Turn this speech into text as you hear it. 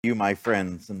You, my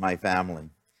friends, and my family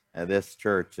at this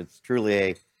church. It's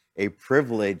truly a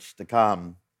privilege to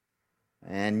come.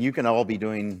 And you can all be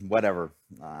doing whatever.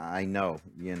 I know.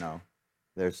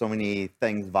 There's so many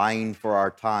things vying for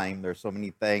our time. There's so many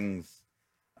things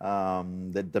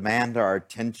that demand our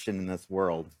attention in this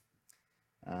world.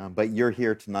 But you're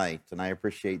here tonight, and I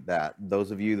appreciate that. Those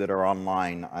of you that are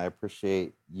online, I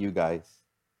appreciate you guys.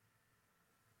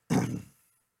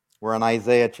 We're in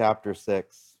Isaiah chapter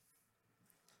 6.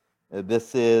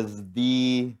 This is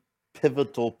the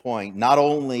pivotal point, not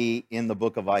only in the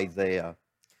book of Isaiah,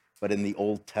 but in the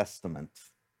Old Testament.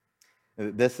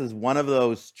 This is one of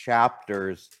those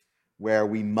chapters where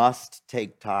we must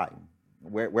take time,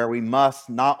 where we must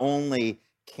not only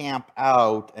camp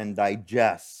out and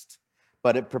digest,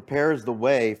 but it prepares the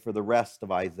way for the rest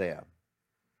of Isaiah.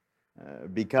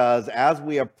 Because as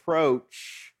we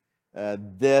approach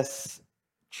this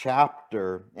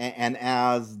chapter, and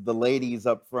as the ladies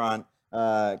up front,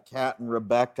 Kat and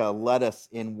Rebecca, led us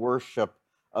in worship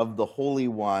of the Holy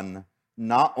One,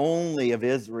 not only of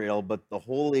Israel, but the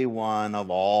Holy One of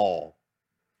all.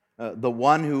 The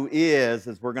one who is,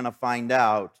 as we're going to find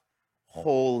out,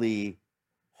 holy,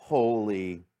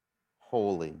 holy,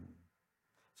 holy.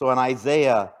 So in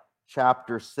Isaiah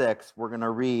chapter 6, we're going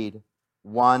to read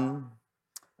 1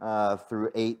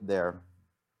 through 8 there.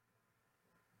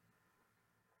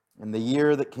 In the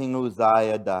year that King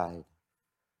Uzziah died,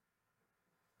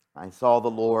 I saw the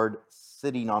Lord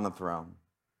sitting on a throne,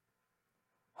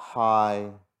 high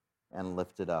and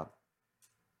lifted up,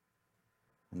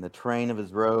 and the train of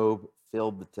his robe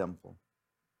filled the temple.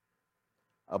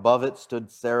 Above it stood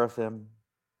seraphim.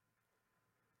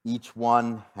 Each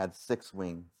one had 6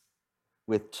 wings.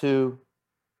 With 2,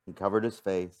 he covered his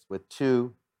face. With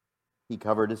 2, he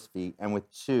covered his feet. And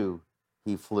with 2,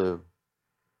 he flew.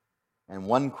 And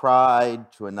one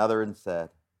cried to another and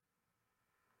said,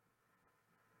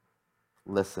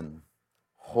 "Listen,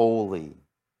 holy,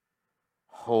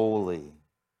 holy,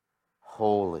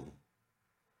 holy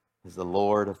is the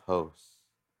Lord of hosts.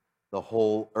 The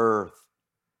whole earth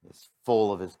is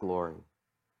full of his glory."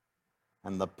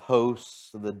 And the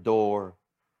posts of the door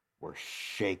were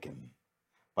shaken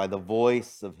by the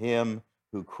voice of him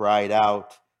who cried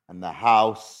out, and the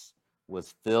house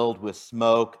was filled with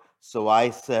smoke. So I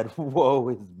said, "Woe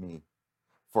is me,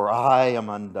 for I am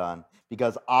undone,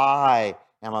 because I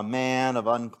am a man of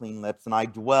unclean lips, and I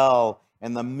dwell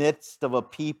in the midst of a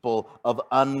people of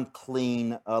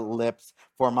unclean lips.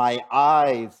 For my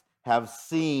eyes have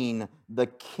seen the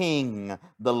King,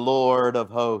 the Lord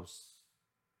of hosts."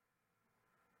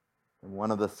 And one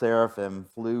of the seraphim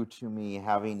flew to me,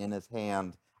 having in his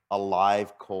hand a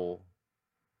live coal,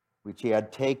 which he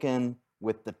had taken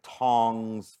with the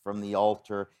tongs from the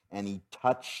altar, and he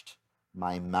touched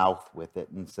my mouth with it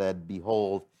and said,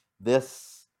 "Behold,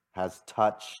 this has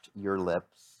touched your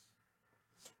lips.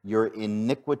 Your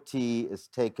iniquity is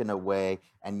taken away,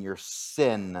 and your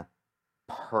sin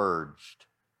purged."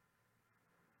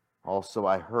 Also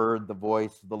I heard the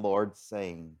voice of the Lord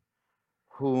saying,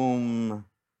 "Whom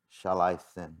shall I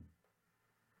send?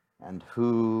 And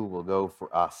who will go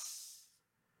for us?"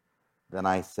 Then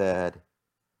I said,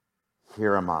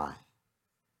 "Here am I.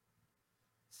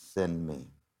 Send me."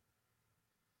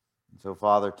 And so,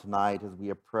 Father, tonight as we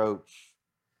approach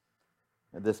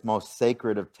this most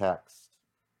sacred of texts,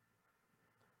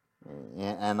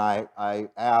 and I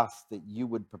ask that you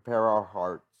would prepare our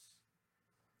hearts,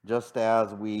 just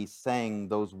as we sang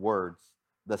those words,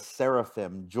 the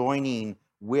seraphim joining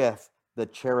with the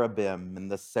cherubim and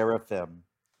the seraphim,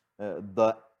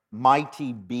 the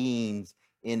mighty beings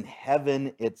in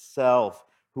heaven itself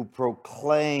who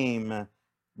proclaim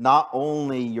not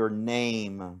only your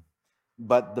name,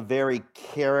 but the very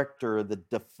character that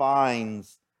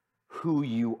defines who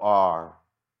you are.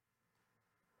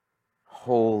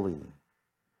 Holy,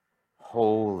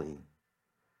 holy,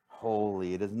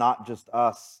 holy. It is not just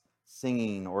us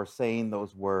singing or saying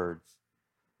those words.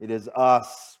 It is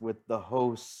us with the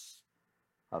hosts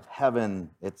of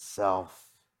heaven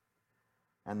itself.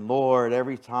 And Lord,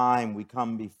 every time we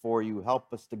come before you,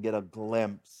 help us to get a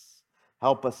glimpse.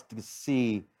 Help us to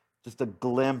see just a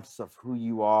glimpse of who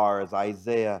you are, as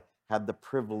Isaiah had the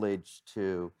privilege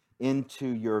to, into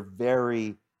your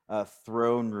very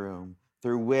throne room,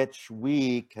 through which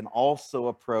we can also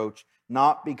approach,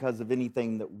 not because of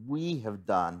anything that we have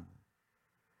done,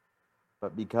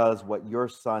 but because what your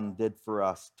Son did for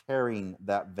us, tearing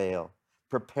that veil,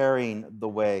 preparing the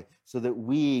way so that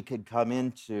we could come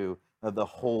into the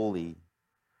Holy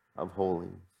of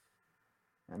Holies.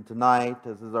 And tonight,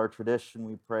 as is our tradition,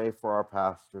 we pray for our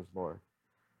pastors, Lord.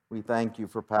 We thank you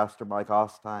for Pastor Mike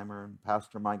Ostheimer and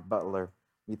Pastor Mike Butler.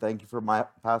 We thank you for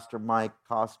Pastor Mike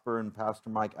Cosper and Pastor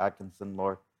Mike Atkinson,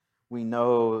 Lord. We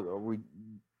know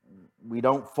we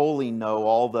don't fully know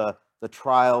all the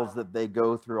trials that they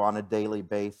go through on a daily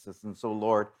basis. And so,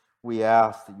 Lord, we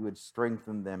ask that you would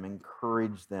strengthen them,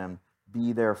 encourage them,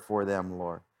 be there for them,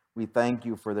 Lord. We thank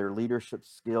you for their leadership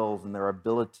skills and their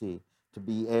ability to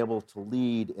be able to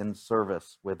lead in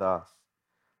service with us.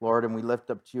 Lord, and we lift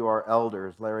up to you our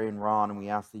elders, Larry and Ron, and we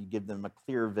ask that you give them a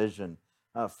clear vision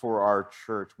for our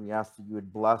church. We ask that you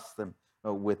would bless them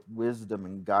with wisdom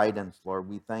and guidance, Lord.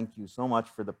 We thank you so much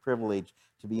for the privilege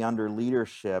to be under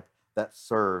leadership that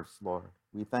serves, Lord.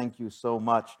 We thank you so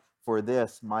much for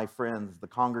this, my friends, the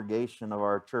congregation of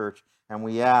our church, and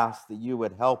we ask that you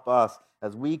would help us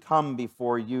as we come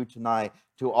before you tonight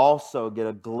to also get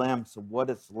a glimpse of what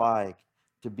it's like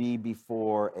to be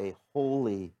before a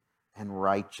holy and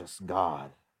righteous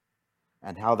God,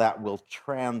 and how that will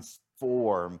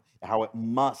transform, how it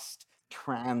must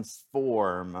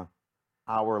transform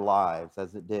our lives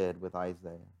as it did with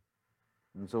Isaiah.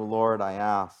 And so, Lord, I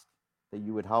ask that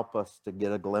you would help us to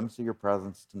get a glimpse of your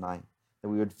presence tonight, that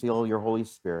we would feel your Holy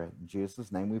Spirit. In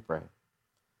Jesus' name we pray.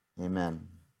 Amen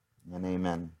and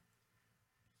amen.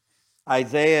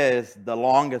 Isaiah is the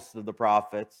longest of the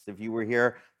prophets. If you were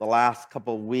here the last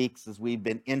couple of weeks as we've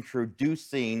been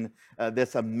introducing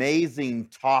this amazing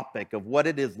topic of what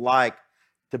it is like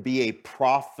to be a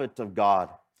prophet of God,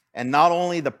 and not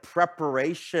only the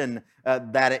preparation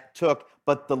that it took,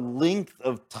 but the length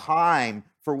of time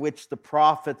for which the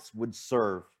prophets would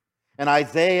serve. And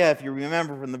Isaiah, if you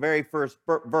remember from the very first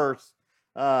verse,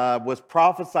 was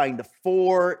prophesying to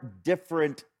 4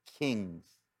 different kings.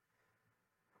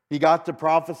 He got to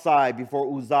prophesy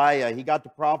before Uzziah. He got to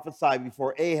prophesy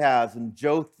before Ahaz and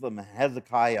Jotham and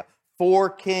Hezekiah. 4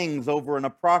 kings over an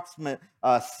approximate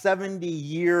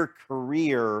 70-year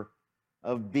career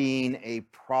of being a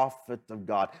prophet of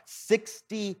God.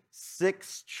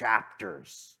 66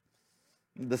 chapters.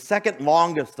 The second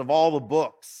longest of all the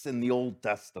books in the Old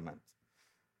Testament.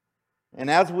 And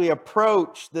as we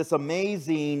approach this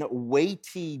amazing,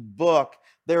 weighty book,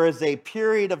 there is a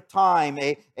period of time,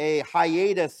 a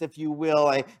hiatus, if you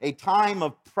will, a time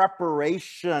of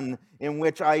preparation in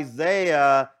which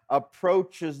Isaiah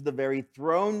approaches the very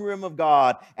throne room of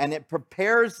God, and it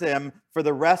prepares him for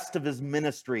the rest of his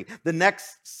ministry, the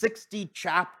next 60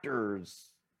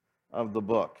 chapters of the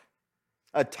book.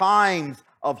 Times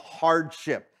of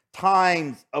hardship,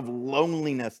 times of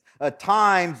loneliness,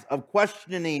 times of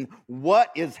questioning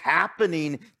what is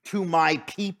happening to my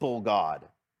people, God.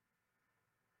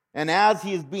 And as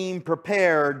he is being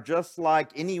prepared, just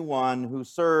like anyone who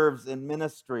serves in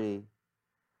ministry,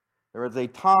 there is a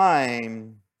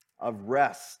time of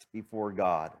rest before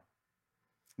God.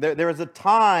 There is a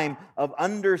time of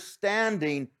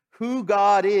understanding who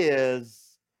God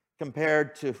is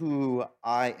compared to who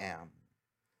I am.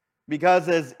 Because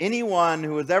as anyone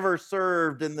who has ever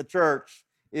served in the church,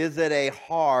 is it a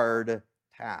hard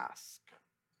task?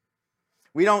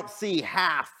 We don't see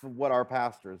half of what our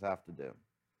pastors have to do.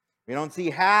 We don't see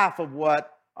half of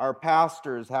what our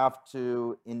pastors have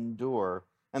to endure.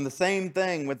 And the same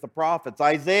thing with the prophets.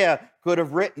 Isaiah could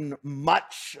have written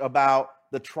much about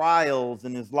the trials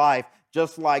in his life,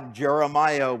 just like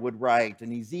Jeremiah would write,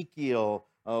 and Ezekiel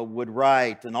would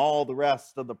write, and all the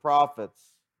rest of the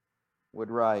prophets would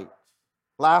write.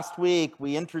 Last week,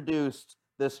 we introduced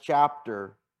this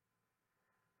chapter.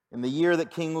 In the year that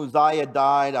King Uzziah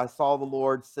died, I saw the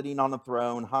Lord sitting on a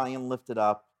throne, high and lifted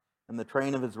up, and the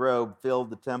train of his robe filled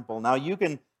the temple. Now, you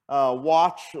can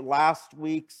watch last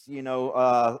week's,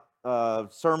 sermon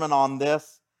on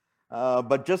this,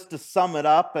 but just to sum it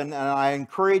up, and I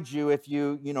encourage you, if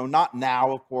you, not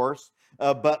now, of course,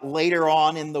 but later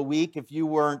on in the week, if you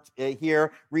weren't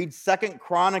here, read 2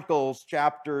 Chronicles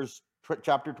chapter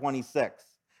 26,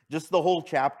 just the whole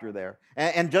chapter there.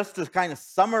 And just to kind of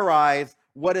summarize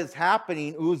what is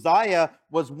happening, Uzziah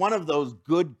was one of those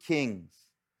good kings.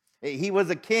 He was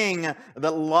a king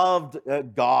that loved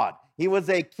God. He was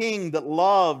a king that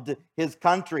loved his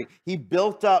country. He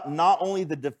built up not only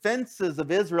the defenses of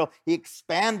Israel, he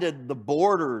expanded the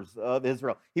borders of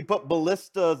Israel. He put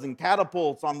ballistas and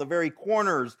catapults on the very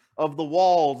corners of the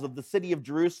walls of the city of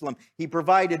Jerusalem. He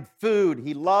provided food.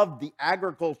 He loved the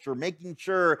agriculture, making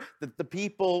sure that the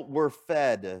people were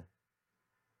fed.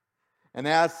 And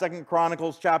as 2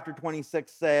 Chronicles chapter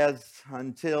 26 says,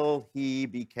 until he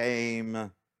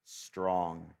became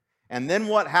strong. And then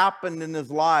what happened in his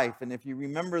life, and if you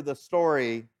remember the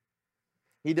story,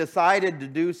 he decided to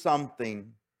do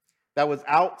something that was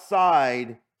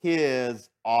outside his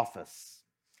office.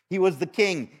 He was the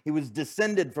king. He was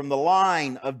descended from the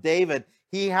line of David.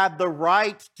 He had the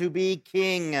right to be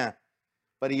king.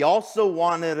 but he also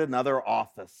wanted another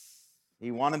office.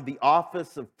 He wanted the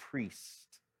office of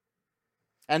priest.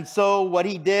 And so what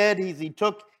he did is he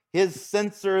took his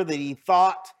censer that he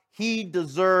thought he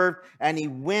deserved, and he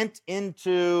went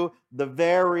into the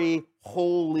very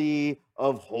holy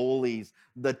of holies,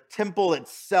 the temple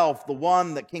itself, the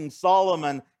one that King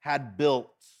Solomon had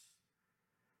built.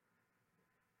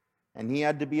 And he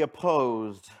had to be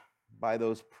opposed by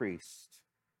those priests,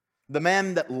 the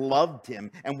men that loved him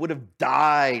and would have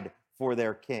died for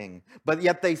their king. But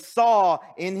yet they saw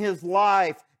in his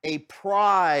life a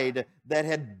pride that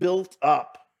had built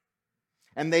up.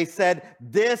 And they said,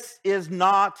 "This is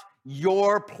not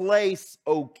your place,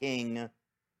 O king."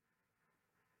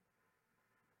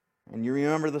 And you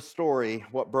remember the story,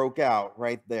 what broke out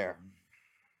right there.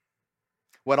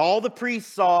 What all the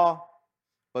priests saw,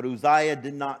 but Uzziah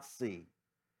did not see.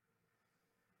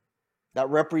 That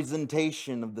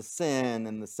representation of the sin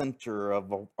in the center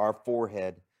of our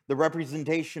forehead, the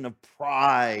representation of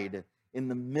pride in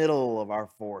the middle of our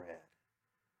forehead.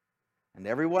 And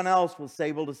everyone else was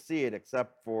able to see it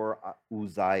except for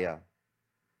Uzziah.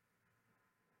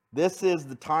 This is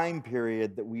the time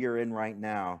period that we are in right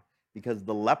now because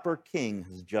the leper king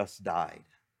has just died.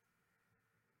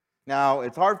 Now,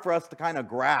 it's hard for us to kind of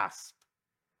grasp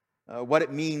what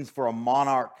it means for a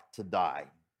monarch to die.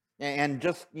 And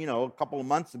just, a couple of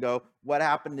months ago, what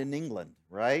happened in England,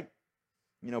 right?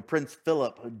 Prince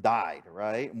Philip died,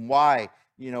 right? And why?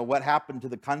 What happened to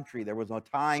the country? There was a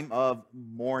time of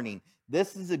mourning.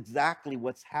 This is exactly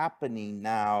what's happening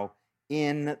now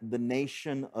in the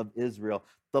nation of Israel.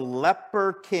 The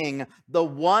leper king, the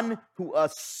one who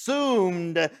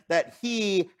assumed that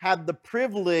he had the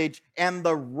privilege and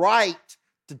the right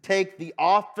to take the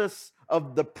office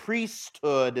of the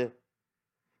priesthood,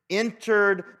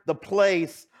 entered the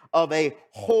place of a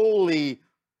holy,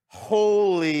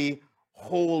 holy,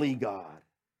 holy God.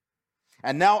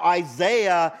 And now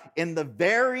Isaiah, in the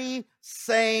very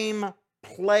same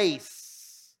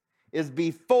place, is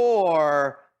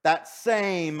before that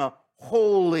same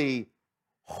holy,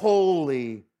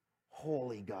 holy,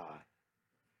 holy God.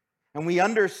 And we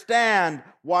understand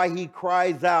why he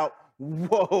cries out,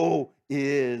 "Woe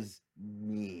is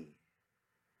me."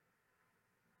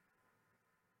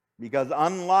 Because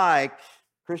unlike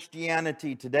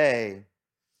Christianity today,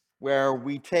 where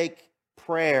we take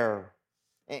prayer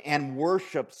and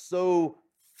worship so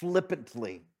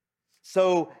flippantly,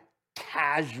 so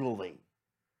casually,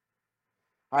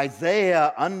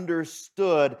 Isaiah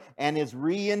understood and is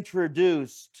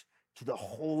reintroduced to the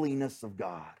holiness of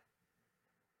God.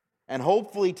 And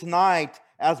hopefully tonight,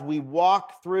 as we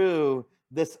walk through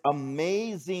this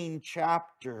amazing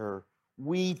chapter,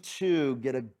 we too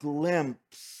get a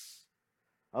glimpse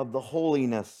of the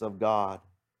holiness of God.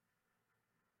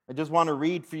 I just want to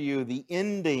read for you the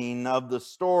ending of the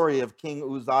story of King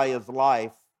Uzziah's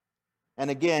life. And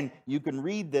again, you can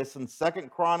read this in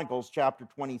 2 Chronicles chapter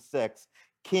 26.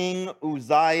 King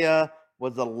Uzziah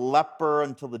was a leper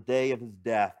until the day of his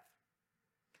death.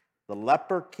 The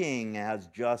leper king has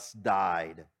just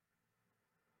died.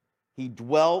 He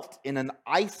dwelt in an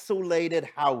isolated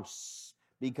house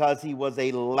because he was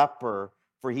a leper,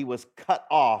 for he was cut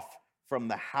off from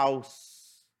the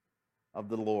house of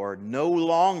the Lord, no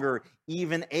longer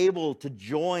even able to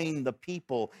join the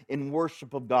people in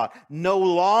worship of God, no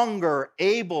longer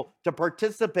able to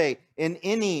participate in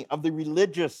any of the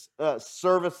religious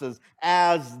services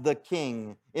as the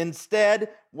king.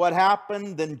 Instead, what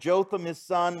happened? Then Jotham, his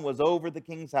son, was over the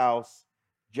king's house,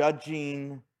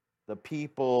 judging the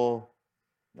people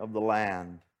of the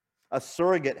land. A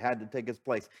surrogate had to take his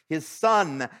place. His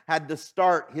son had to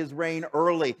start his reign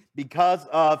early because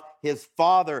of his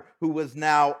father, who was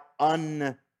now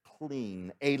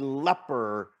unclean, a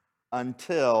leper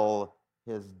until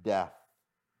his death.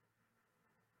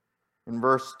 In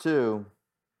verse 2,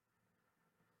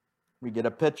 we get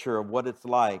a picture of what it's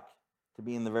like to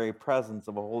be in the very presence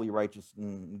of a holy, righteous,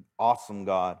 and awesome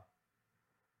God.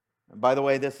 And by the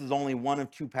way, this is only one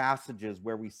of two passages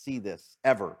where we see this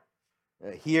ever.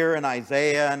 Here in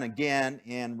Isaiah and again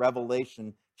in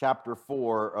Revelation chapter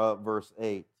 4, verse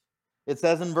 8. It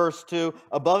says in verse 2,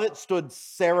 above it stood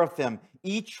seraphim.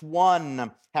 Each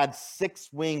one had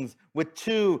 6 wings. With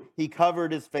 2 he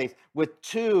covered his face. With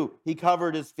 2 he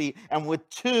covered his feet. And with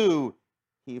 2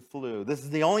 he flew. This is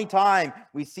the only time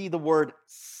we see the word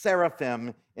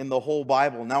seraphim in the whole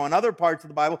Bible. Now, in other parts of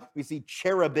the Bible, we see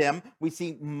cherubim. We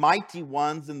see mighty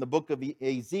ones in the book of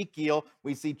Ezekiel.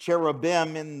 We see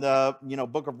cherubim in the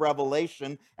book of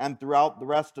Revelation and throughout the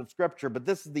rest of Scripture. But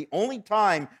this is the only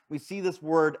time we see this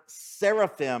word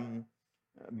seraphim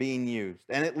being used.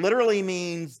 And it literally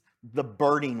means the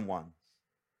burning ones.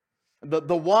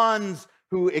 the ones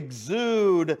who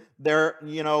exude their,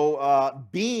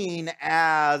 being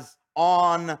as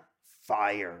on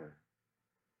fire,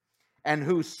 and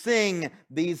who sing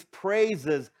these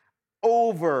praises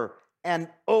over and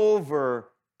over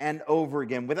and over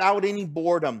again without any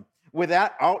boredom,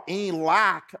 without any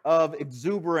lack of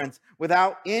exuberance,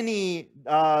 without any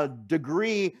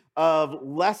degree of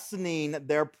lessening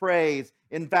their praise.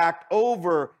 In fact,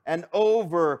 over and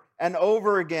over and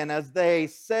over again, as they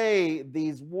say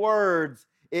these words,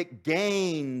 it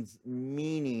gains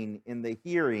meaning in the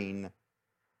hearing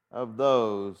of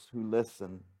those who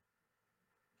listen.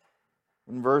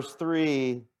 In verse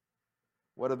 3,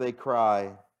 what do they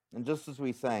cry? And just as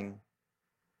we sang,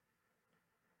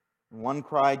 one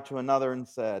cried to another and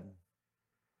said,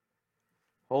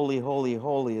 "Holy, holy,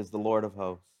 holy is the Lord of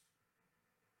hosts.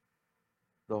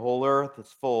 The whole earth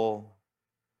is full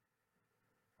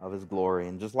of his glory."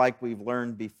 And just like we've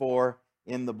learned before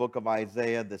in the book of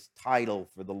Isaiah, this title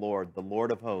for the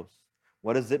Lord of hosts,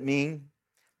 what does it mean?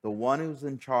 The one who's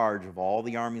in charge of all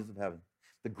the armies of heaven,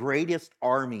 the greatest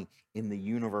army in the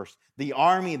universe, the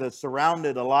army that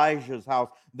surrounded Elijah's house,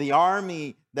 the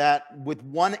army that with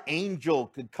one angel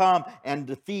could come and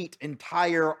defeat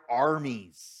entire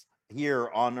armies here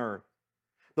on earth.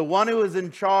 The one who is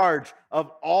in charge of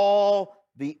all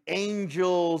the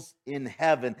angels in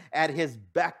heaven at his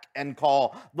beck and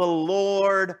call, the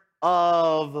Lord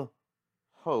of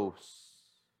hosts.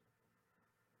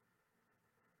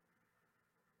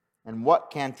 And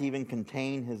what can't even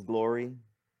contain his glory?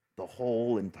 The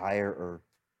whole entire earth.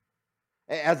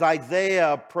 As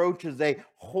Isaiah approaches a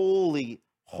holy,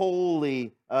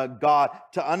 holy God,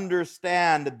 to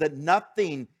understand that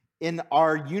nothing in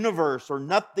our universe or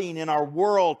nothing in our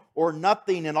world or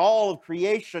nothing in all of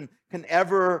creation can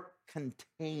ever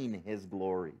contain his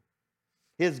glory.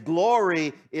 His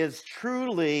glory is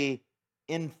truly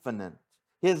infinite.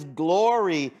 His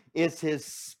glory is his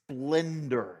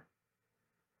splendor.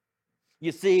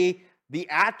 You see, the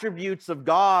attributes of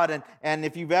God, and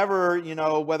if you've ever,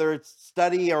 whether it's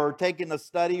study or taken a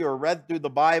study or read through the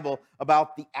Bible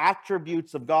about the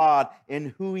attributes of God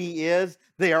and who he is,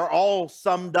 they are all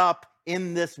summed up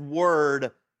in this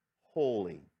word,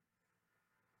 holy.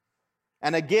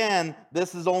 And again,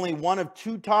 this is only one of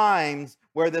two times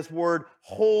where this word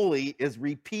holy is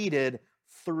repeated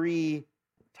 3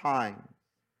 times.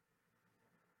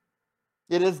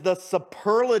 It is the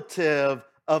superlative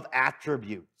of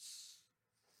attributes.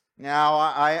 Now,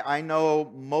 I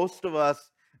know most of us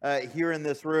here in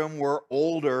this room were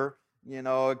older,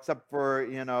 except for,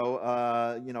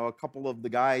 a couple of the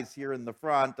guys here in the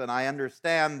front. And I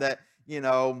understand that,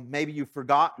 maybe you've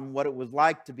forgotten what it was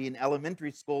like to be in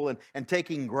elementary school and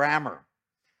taking grammar.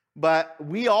 But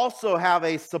we also have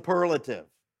a superlative.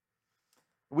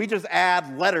 We just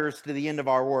add letters to the end of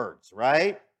our words,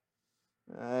 right?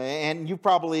 And you've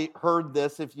probably heard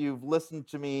this if you've listened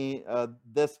to me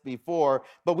this before,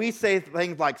 but we say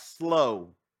things like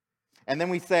slow, and then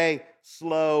we say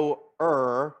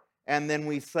slower, and then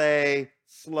we say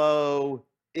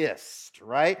slowest,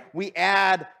 right? We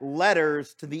add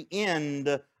letters to the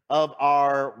end of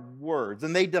our words,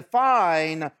 and they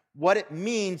define what it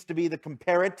means to be the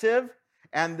comparative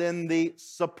and then the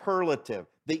superlative,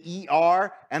 the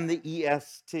ER and the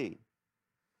EST.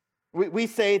 We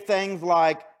say things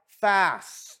like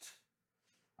fast.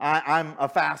 I'm a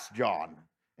fast John.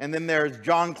 And then there's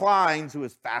John Klein's, who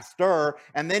is faster.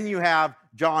 And then you have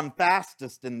John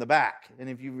Fastest in the back. And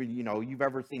if you've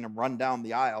ever seen him run down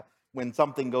the aisle when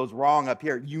something goes wrong up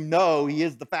here, he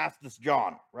is the fastest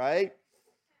John, right?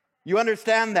 You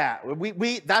understand that?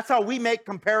 That's how we make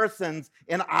comparisons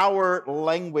in our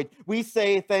language. We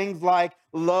say things like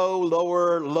low,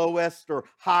 lower, lowest, or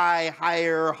high,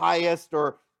 higher, highest,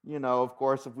 or of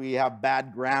course, if we have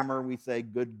bad grammar, we say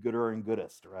good, gooder, and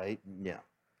goodest, right? Yeah.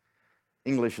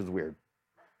 English is weird.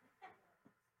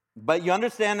 But you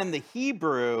understand, in the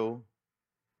Hebrew,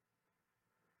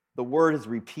 the word is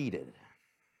repeated.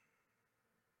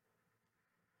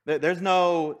 There's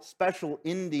no special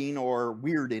ending or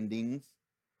weird endings.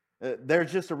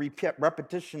 There's just a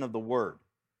repetition of the word.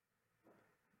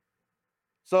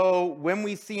 So when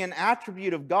we see an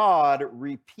attribute of God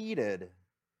repeated,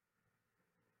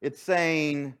 it's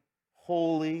saying,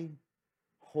 holy,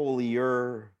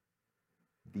 holier,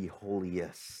 the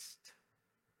holiest.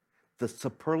 The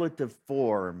superlative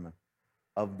form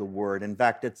of the word. In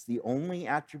fact, it's the only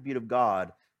attribute of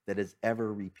God that is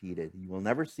ever repeated. You will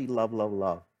never see love, love,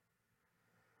 love.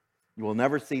 You will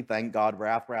never see thank God,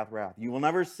 wrath, wrath, wrath. You will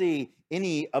never see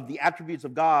any of the attributes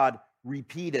of God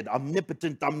repeated,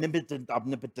 omnipotent, omnipotent,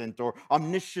 omnipotent, or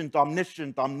omniscient,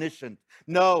 omniscient, omniscient.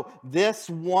 No, this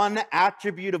one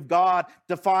attribute of God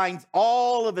defines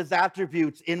all of his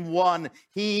attributes in one.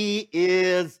 He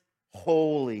is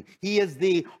holy. He is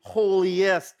the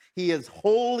holiest. He is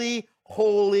holy,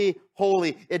 holy,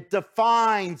 holy. It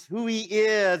defines who he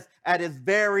is at his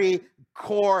very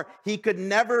core. He could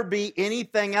never be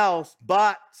anything else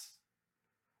but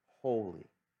holy.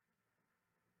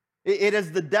 It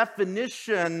is the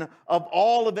definition of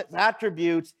all of its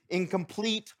attributes in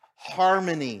complete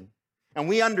harmony. And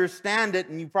we understand it,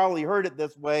 and you probably heard it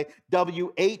this way,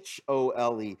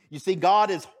 W-H-O-L-E. You see,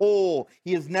 God is whole.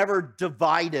 He is never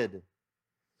divided.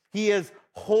 He is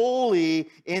holy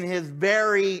in his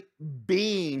very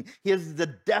being. He is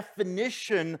the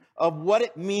definition of what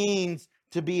it means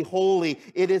to be holy.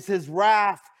 It is his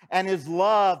wrath and his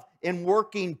love in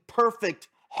working perfect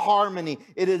harmony.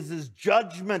 It is his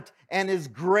judgment and his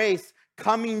grace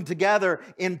coming together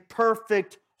in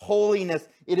perfect holiness.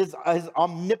 It is his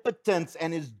omnipotence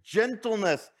and his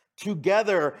gentleness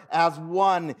together as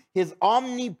one. His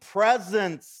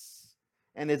omnipresence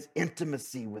and his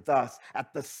intimacy with us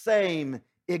at the same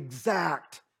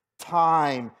exact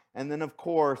time. And then, of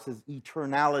course, his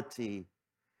eternality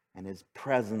and his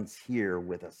presence here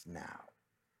with us now.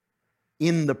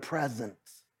 In the present.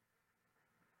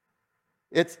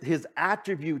 It's his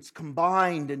attributes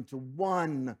combined into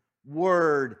one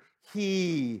word.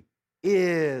 He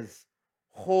is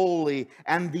holy.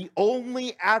 And the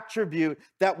only attribute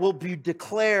that will be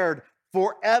declared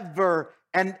forever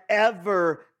and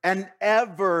ever and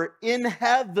ever in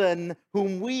heaven,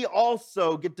 whom we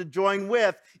also get to join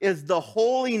with, is the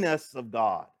holiness of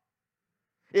God.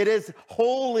 It is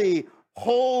holy,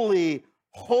 holy,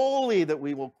 holy that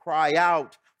we will cry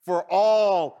out for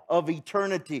all of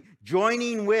eternity,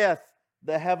 joining with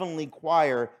the heavenly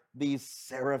choir, these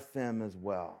seraphim as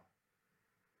well.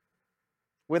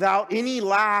 Without any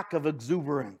lack of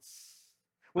exuberance,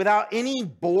 without any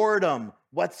boredom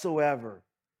whatsoever.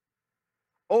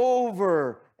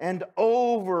 Over and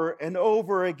over and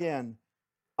over again,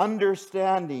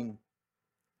 understanding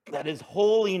that his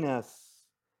holiness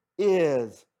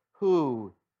is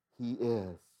who he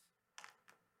is.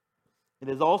 It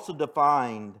is also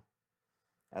defined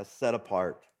as set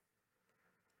apart.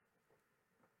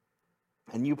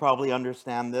 And you probably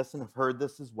understand this and have heard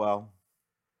this as well.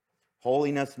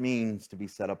 Holiness means to be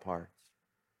set apart.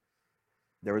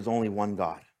 There is only one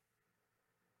God.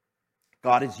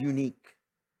 God is unique.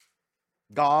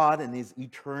 God in his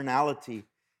eternality,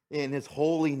 in his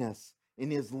holiness,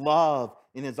 in his love,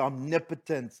 in his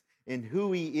omnipotence, in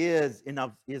who he is, in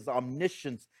his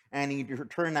omniscience and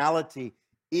eternality,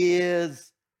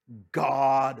 is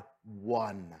God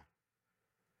one.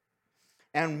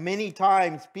 And many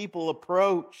times people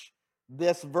approach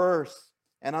this verse,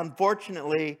 and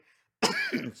unfortunately,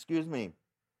 excuse me,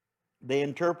 they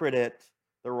interpret it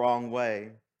the wrong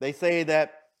way. They say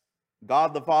that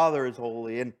God the Father is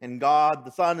holy, and God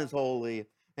the Son is holy,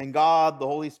 and God the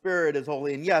Holy Spirit is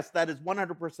holy. And yes, that is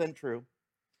 100% true.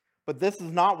 But this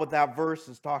is not what that verse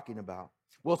is talking about.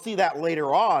 We'll see that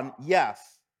later on,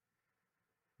 yes.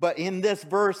 But in this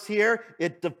verse here,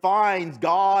 it defines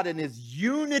God and his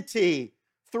unity,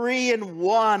 3 in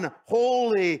 1,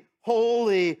 holy,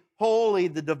 holy, holy,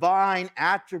 the divine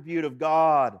attribute of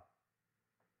God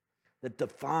that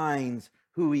defines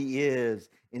who he is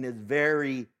in his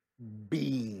very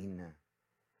being,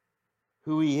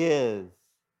 who he is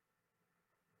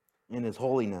in his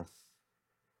holiness.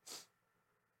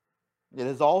 It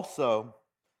is also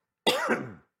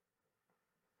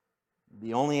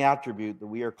the only attribute that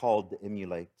we are called to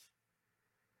emulate.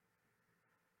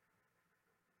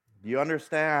 Do you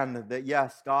understand that,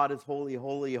 yes, God is holy,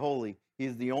 holy, holy. He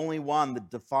is the only one that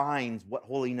defines what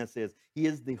holiness is. He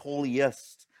is the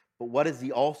holiest. But what does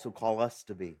he also call us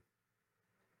to be?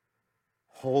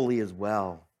 Holy as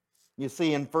well. You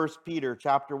see, in 1 Peter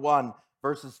chapter 1,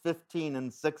 verses 15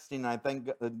 and 16, I thank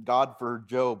God for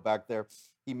Job back there.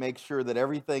 He makes sure that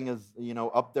everything is,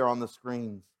 up there on the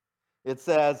screens. It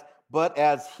says, but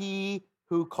as he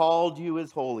who called you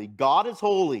is holy. God is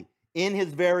holy in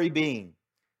his very being.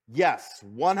 Yes,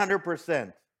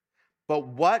 100%. But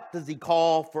what does he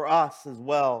call for us as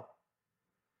well?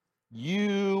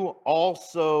 You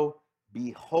also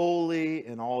be holy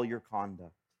in all your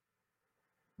conduct.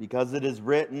 Because it is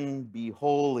written, be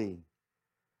holy,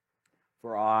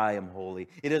 for I am holy.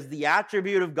 It is the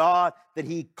attribute of God that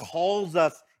he calls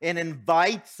us and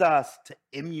invites us to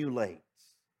emulate.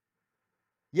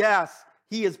 Yes,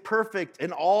 he is perfect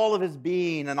in all of his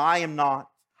being, and I am not.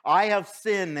 I have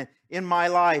sinned in my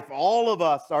life. All of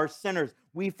us are sinners.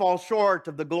 We fall short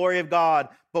of the glory of God.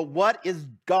 But what is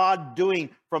God doing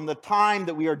from the time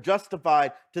that we are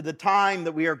justified to the time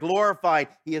that we are glorified?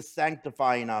 He is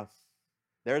sanctifying us.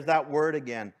 There's that word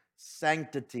again,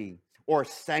 sanctity or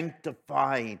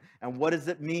sanctifying. And what does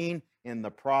it mean? In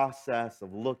the process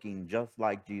of looking just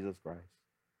like Jesus Christ.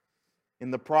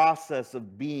 In the process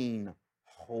of being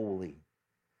holy.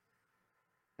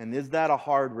 And is that a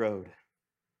hard road?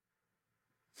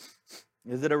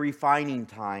 Is it a refining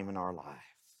time in our lives?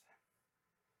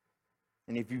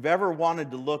 And if you've ever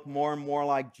wanted to look more and more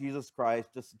like Jesus Christ,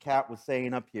 just as Kat was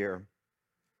saying up here,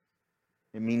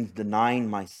 it means denying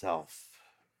myself.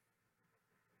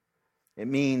 It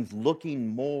means looking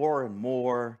more and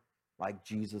more like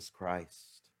Jesus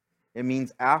Christ. It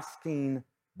means asking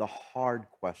the hard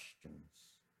questions.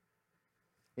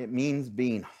 It means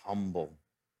being humble.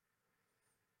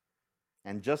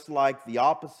 And just like the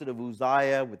opposite of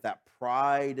Uzziah, with that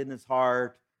pride in his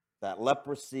heart, that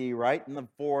leprosy right in the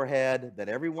forehead that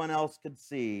everyone else could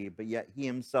see, but yet he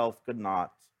himself could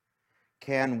not,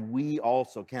 can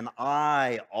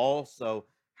I also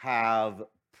have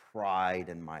pride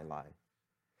in my life?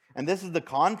 And this is the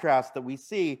contrast that we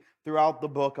see throughout the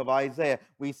book of Isaiah.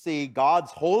 We see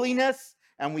God's holiness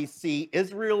and we see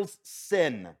Israel's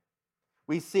sin.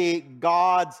 We see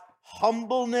God's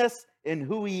humbleness in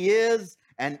who he is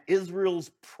and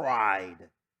Israel's pride.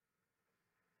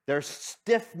 They're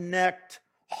stiff-necked,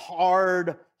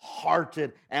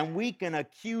 hard-hearted, and we can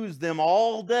accuse them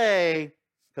all day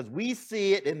because we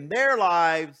see it in their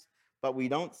lives, but we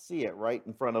don't see it right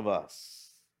in front of us,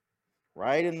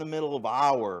 right in the middle of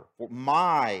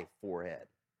my forehead.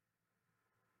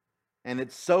 And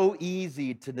it's so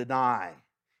easy to deny.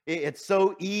 It's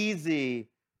so easy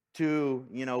to,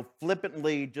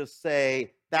 flippantly just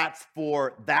say, that's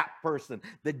for that person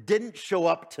that didn't show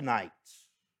up tonight.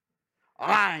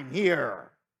 I'm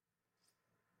here.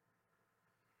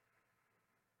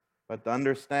 But to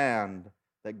understand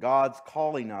that God's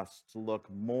calling us to look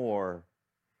more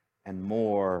and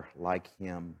more like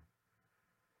him.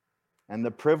 And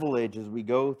the privilege as we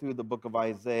go through the book of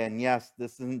Isaiah, and yes,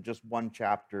 this isn't just one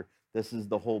chapter, this is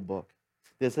the whole book.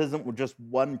 This isn't just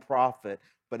one prophet,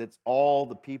 but it's all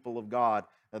the people of God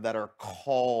that are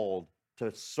called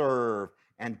to serve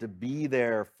and to be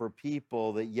there for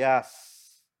people that,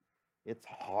 yes, it's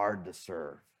hard to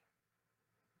serve.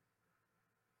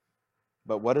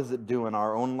 But what does it do in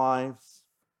our own lives?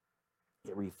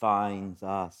 It refines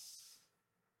us.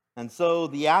 And so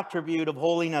the attribute of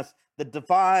holiness that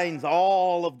defines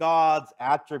all of God's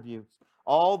attributes,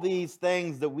 all these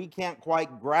things that we can't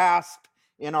quite grasp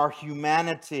in our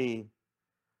humanity,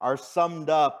 are summed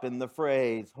up in the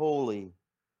phrase, holy,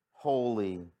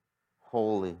 holy,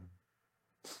 holy.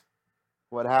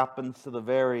 What happens to the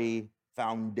very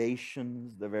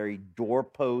foundations, the very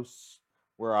doorposts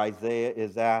where Isaiah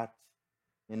is at?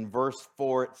 In verse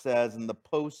 4 it says, and the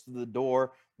posts of the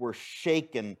door were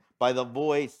shaken by the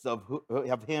voice of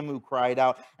him who cried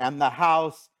out, and the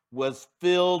house was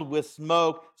filled with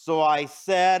smoke. So I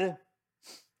said,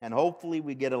 and hopefully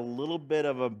we get a little bit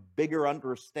of a bigger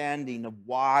understanding of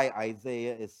why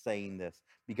Isaiah is saying this.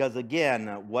 Because again,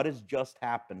 what has just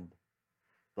happened?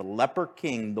 The leper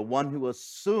king, the one who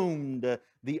assumed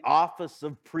the office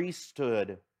of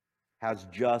priesthood, has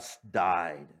just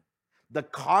died. The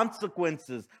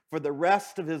consequences for the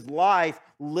rest of his life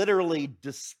literally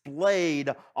displayed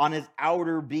on his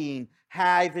outer being,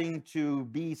 having to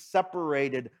be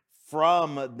separated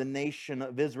from the nation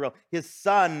of Israel. His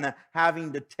son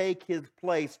having to take his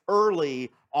place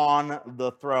early on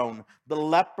the throne. The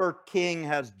leper king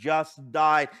has just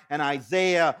died, and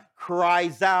Isaiah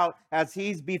cries out as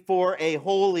he's before a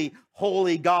holy,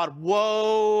 holy God,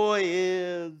 woe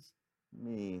is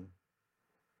me,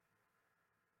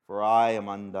 for I am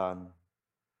undone,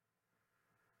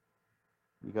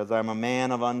 because I'm a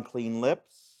man of unclean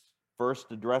lips,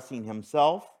 first addressing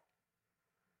himself.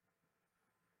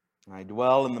 I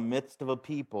dwell in the midst of a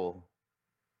people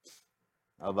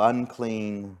of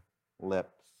unclean lips.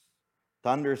 To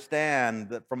understand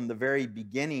that from the very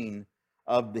beginning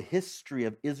of the history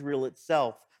of Israel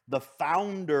itself, the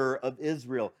founder of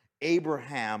Israel,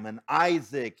 Abraham and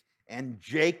Isaac and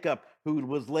Jacob, who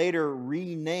was later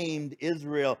renamed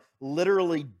Israel,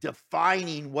 literally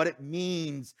defining what it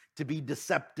means to be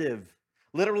deceptive,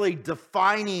 literally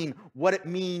defining what it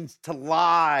means to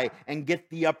lie and get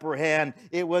the upper hand.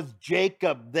 It was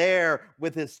Jacob there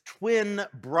with his twin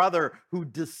brother who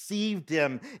deceived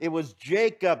him. It was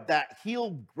Jacob, that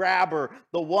heel grabber,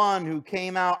 the one who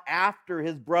came out after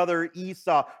his brother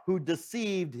Esau, who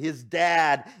deceived his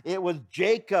dad. It was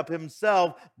Jacob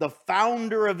himself, the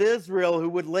founder of Israel, who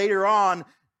would later on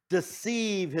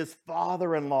deceive his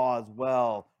father-in-law as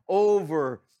well,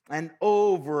 over and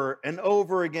over and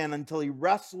over again, until he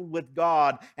wrestled with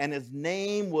God and his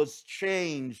name was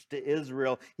changed to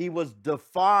Israel. He was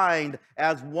defined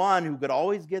as one who could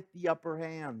always get the upper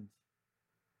hand,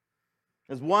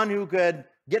 as one who could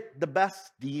get the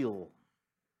best deal.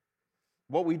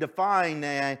 What we define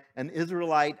an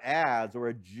Israelite as, or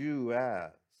a Jew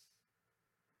as.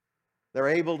 They're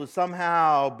able to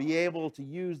somehow be able to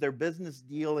use their business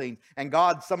dealings, and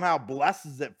God somehow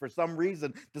blesses it for some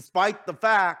reason, despite the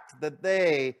fact that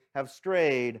they have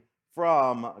strayed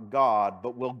from God.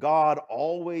 But will God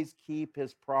always keep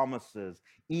his promises,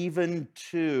 even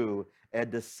to a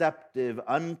deceptive,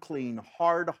 unclean,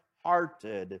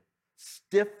 hard-hearted,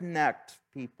 stiff-necked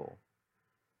people?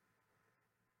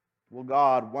 Will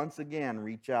God once again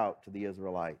reach out to the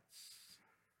Israelites?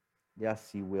 Yes,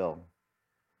 he will.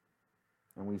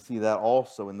 And we see that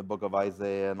also in the book of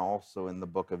Isaiah and also in the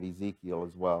book of Ezekiel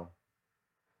as well.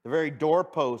 The very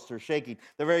doorposts are shaking.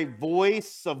 The very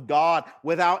voice of God,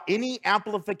 without any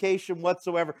amplification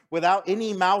whatsoever, without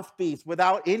any mouthpiece,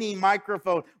 without any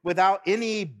microphone, without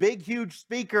any big, huge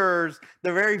speakers,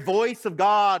 the very voice of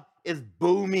God is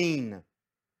booming,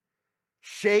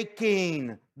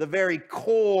 shaking the very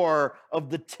core of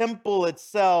the temple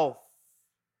itself.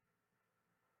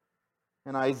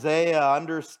 And Isaiah,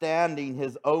 understanding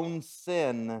his own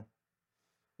sin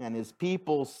and his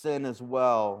people's sin as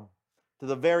well, to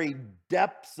the very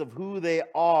depths of who they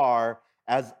are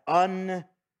as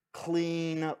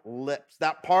unclean lips.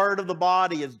 That part of the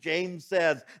body, as James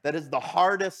says, that is the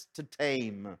hardest to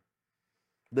tame,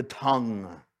 the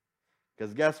tongue.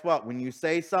 Because guess what? When you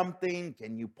say something,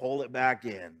 can you pull it back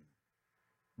in?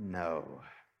 No.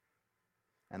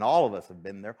 And all of us have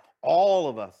been there. All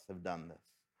of us have done this.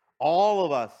 All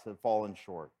of us have fallen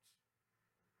short.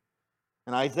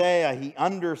 And Isaiah, he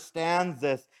understands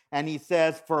this, and he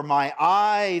says, "For my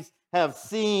eyes have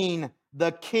seen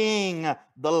the King,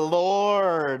 the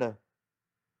Lord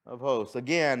of hosts."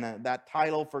 Again, that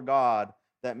title for God,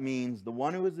 that means the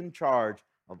one who is in charge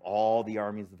of all the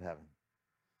armies of heaven.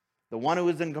 The one who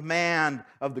is in command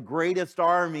of the greatest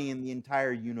army in the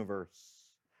entire universe,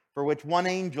 for which one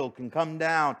angel can come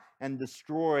down and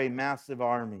destroy massive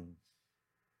armies.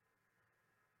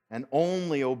 And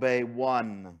only obey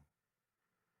one,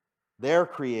 their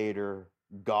creator,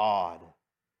 God.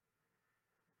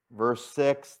 Verse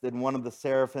 6, "Then one of the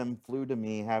seraphim flew to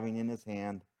me, having in his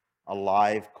hand a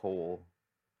live coal,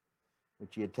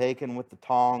 which he had taken with the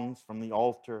tongs from the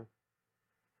altar,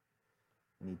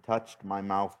 and he touched my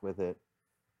mouth with it."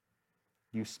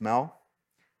 Do you smell?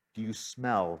 Do you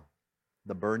smell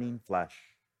the burning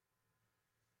flesh?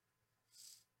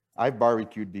 I've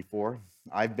barbecued before.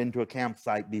 I've been to a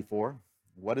campsite before.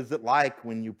 What is it like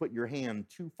when you put your hand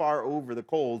too far over the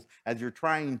coals as you're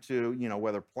trying to,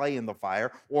 whether play in the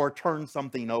fire or turn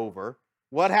something over?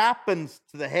 What happens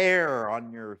to the hair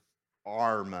on your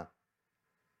arm?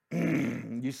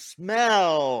 You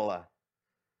smell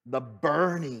the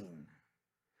burning,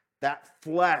 that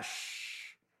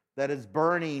flesh that is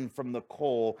burning from the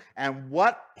coal. And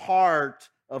what part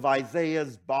of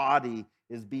Isaiah's body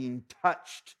is being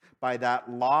touched by that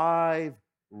live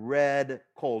red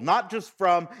coal? Not just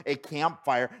from a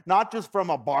campfire, not just from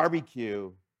a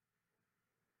barbecue,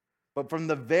 but from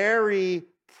the very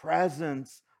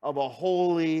presence of a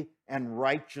holy and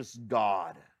righteous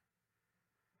God.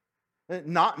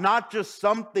 Not just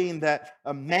something that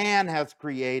a man has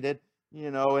created,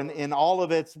 in all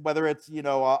of its, whether it's,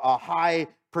 a high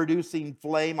producing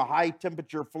flame, a high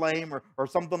temperature flame, or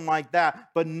something like that,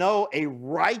 but no, a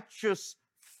righteous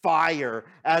fire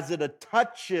as it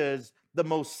touches the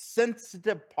most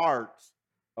sensitive parts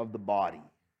of the body,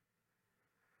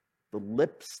 the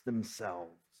lips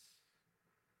themselves.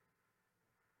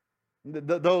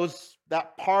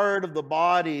 That part of the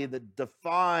body that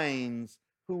defines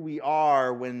who we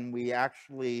are when we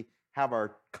actually have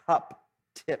our cup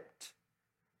tipped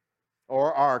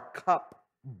or our cup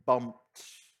bumped.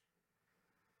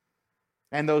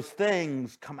 And those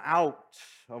things come out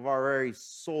of our very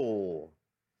soul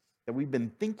that we've been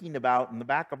thinking about in the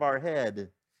back of our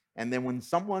head. And then when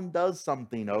someone does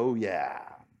something, oh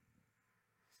yeah,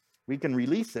 we can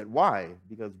release it. Why?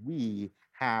 Because we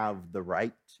have the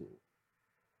right to.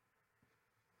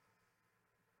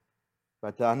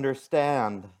 But to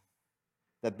understand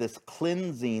that this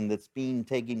cleansing that's being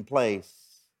taking place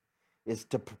is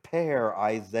to prepare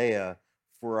Isaiah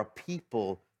for a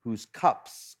people whose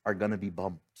cups are going to be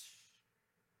bumped.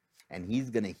 And he's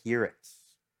going to hear it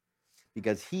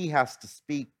because he has to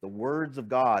speak the words of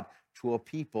God to a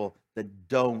people that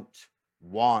don't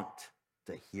want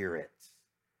to hear it.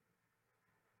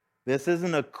 This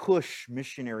isn't a cush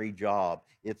missionary job.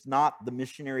 It's not the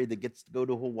missionary that gets to go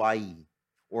to Hawaii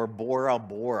or Bora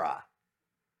Bora.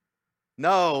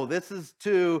 No, this is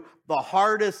to the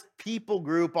hardest people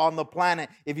group on the planet.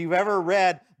 If you've ever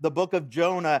read the book of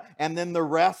Jonah and then the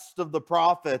rest of the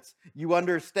prophets, you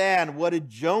understand what did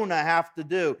Jonah have to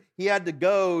do? He had to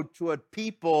go to a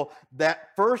people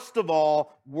that, first of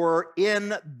all, were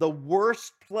in the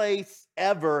worst place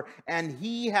ever, and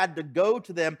he had to go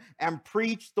to them and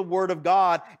preach the word of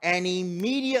God, and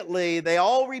immediately they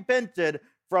all repented,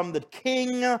 from the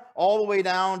king all the way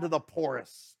down to the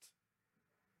poorest.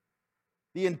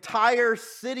 The entire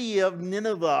city of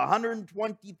Nineveh,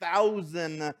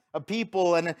 120,000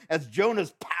 people, and as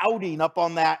Jonah's pouting up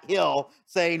on that hill,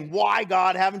 saying, "Why,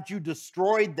 God, haven't you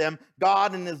destroyed them?"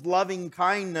 God, in his loving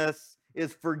kindness,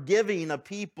 is forgiving a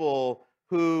people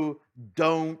who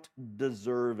don't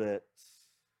deserve it.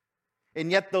 And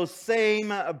yet those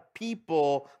same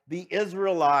people, the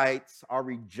Israelites, are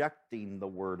rejecting the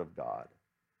word of God.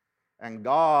 And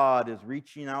God is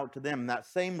reaching out to them in that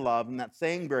same love, in that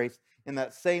same grace, in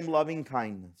that same loving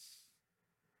kindness.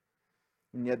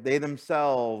 And yet they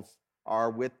themselves are,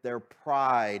 with their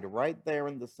pride right there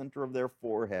in the center of their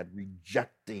forehead,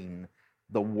 rejecting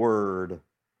the word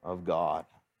of God.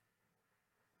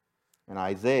 And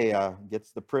Isaiah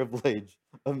gets the privilege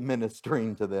of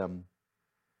ministering to them.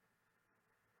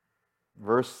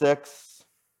 Verse 6,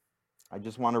 I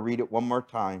just want to read it one more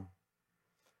time.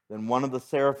 Then one of the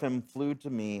seraphim flew to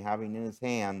me, having in his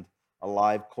hand a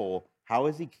live coal. How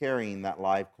is he carrying that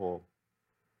live coal?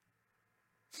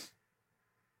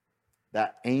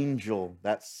 That angel,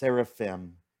 that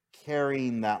seraphim,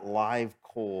 carrying that live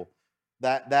coal.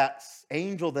 That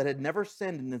angel that had never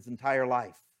sinned in his entire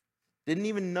life. Didn't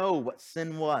even know what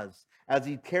sin was. As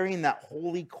he's carrying that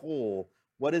holy coal,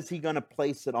 what is he going to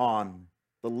place it on?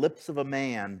 The lips of a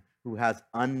man who has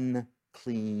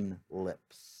unclean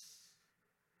lips.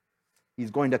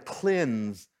 He's going to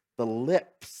cleanse the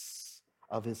lips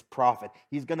of his prophet.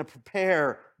 He's going to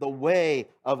prepare the way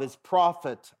of his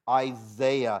prophet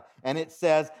Isaiah. And it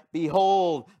says,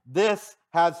 "Behold, this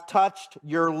has touched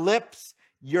your lips.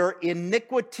 Your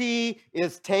iniquity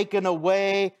is taken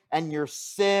away, and your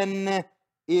sin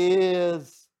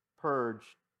is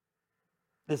purged."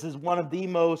 This is one of the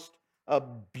most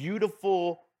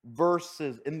beautiful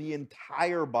verses in the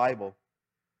entire Bible,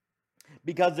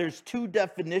 because there's two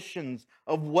definitions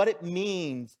of what it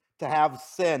means to have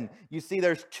sin. You see,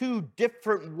 there's two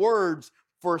different words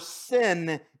for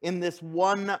sin in this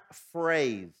one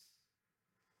phrase.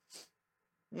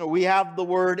 We have the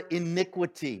word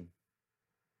iniquity,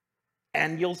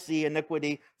 and you'll see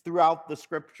iniquity throughout the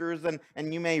scriptures,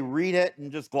 and you may read it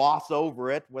and just gloss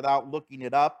over it without looking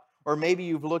it up, or maybe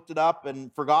you've looked it up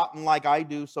and forgotten like I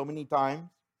do so many times.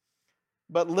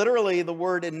 But literally, the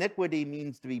word iniquity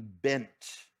means to be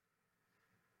bent.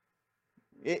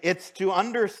 It's to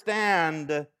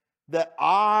understand that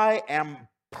I am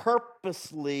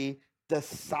purposely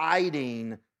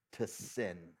deciding to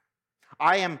sin.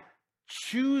 I am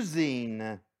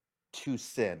choosing to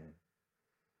sin.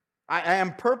 I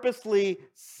am purposely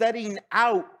setting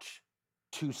out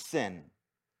to sin.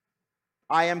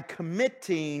 I am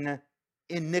committing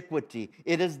iniquity.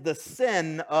 It is the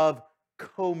sin of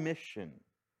commission.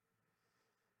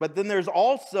 But then there's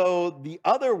also the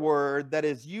other word that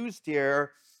is used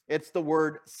here. It's the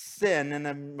word sin.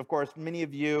 And of course, many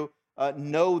of you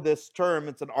know this term.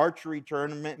 It's an archery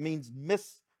term. It means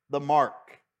miss the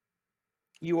mark.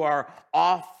 You are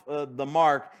off the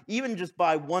mark. Even just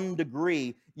by 1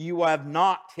 degree, you have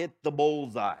not hit the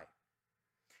bullseye.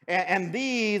 And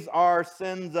these are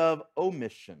sins of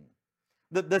omission.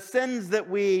 The sins that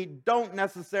we don't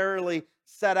necessarily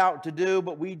set out to do,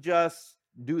 but we just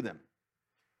do them.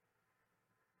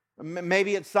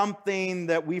 Maybe it's something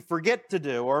that we forget to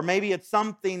do, or maybe it's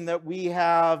something that we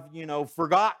have,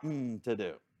 forgotten to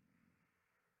do.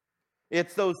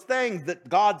 It's those things that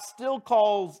God still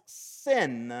calls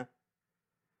sin,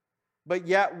 but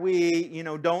yet we,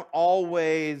 don't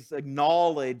always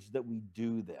acknowledge that we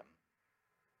do them.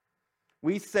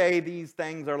 We say these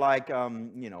things are like,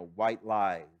 white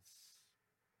lies.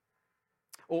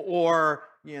 Or,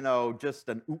 just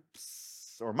an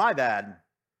oops, or my bad.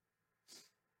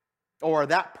 Or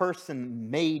that person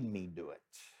made me do it.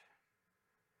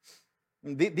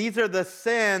 These are the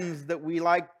sins that we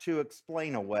like to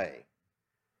explain away.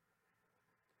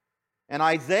 And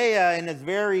Isaiah, in his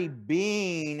very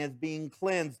being, is being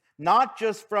cleansed, not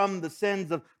just from the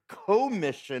sins of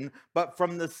commission, but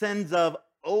from the sins of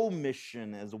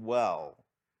omission as well.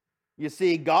 You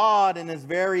see, God, in his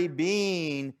very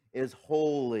being, is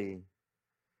holy.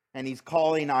 And he's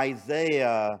calling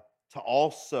Isaiah to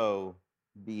also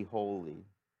be holy.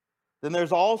 Then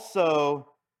there's also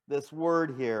this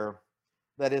word here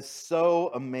that is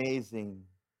so amazing.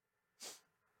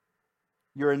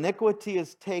 Your iniquity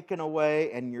is taken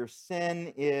away and your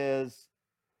sin is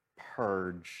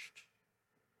purged.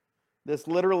 This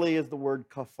literally is the word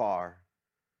kafar.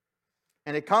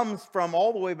 And it comes from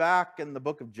all the way back in the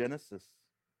book of Genesis.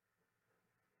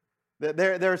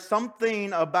 There's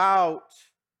something about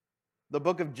the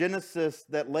book of Genesis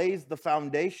that lays the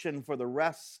foundation for the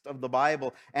rest of the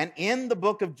Bible. And in the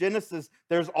book of Genesis,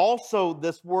 there's also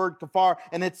this word kafar,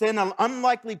 and it's in an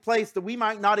unlikely place that we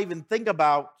might not even think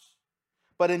about.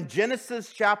 But in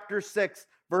Genesis chapter 6,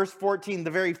 verse 14,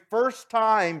 the very first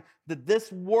time that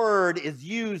this word is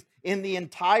used in the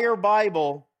entire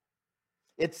Bible,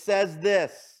 it says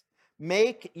this: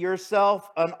 make yourself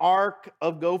an ark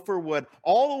of gopher wood.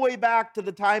 All the way back to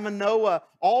the time of Noah,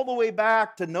 all the way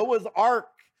back to Noah's ark,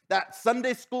 that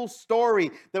Sunday school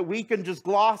story that we can just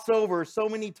gloss over so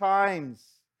many times,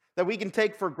 that we can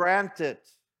take for granted.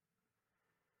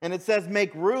 And it says,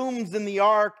 make rooms in the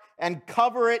ark and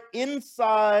cover it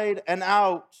inside and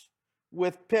out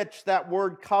with pitch. That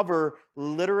word cover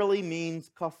literally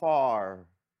means kafar.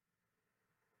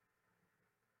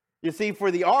 You see,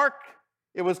 for the ark,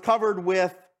 it was covered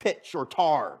with pitch or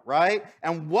tar, right?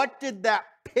 And what did that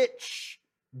pitch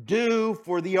do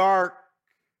for the ark?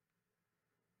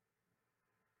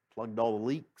 Plugged all the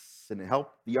leaks and it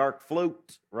helped the ark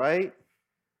float, right?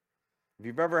 If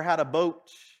you've ever had a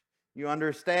boat, you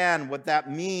understand what that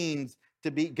means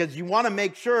to be, because you want to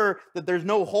make sure that there's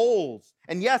no holes.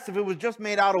 And yes, if it was just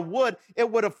made out of wood, it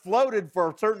would have floated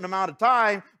for a certain amount of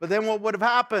time, but then what would have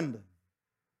happened?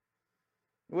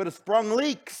 It would have sprung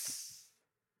leaks.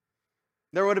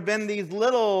 There would have been these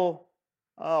little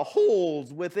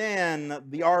holes within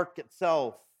the ark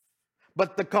itself.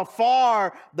 But the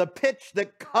kafar, the pitch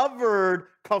that kafared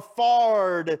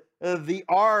the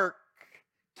ark,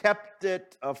 kept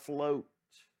it afloat.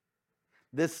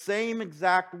 This same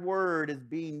exact word is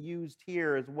being used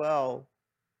here as well.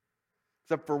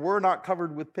 Except for we're not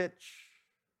covered with pitch.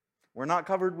 We're not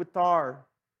covered with tar.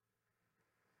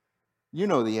 You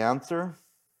know the answer.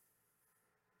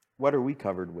 What are we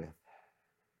covered with?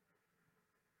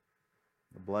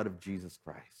 The blood of Jesus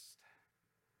Christ.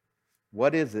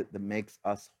 What is it that makes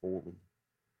us holy?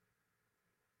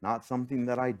 Not something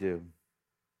that I do.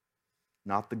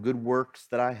 Not the good works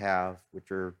that I have,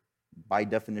 which are by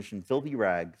definition filthy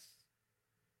rags.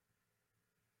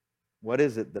 What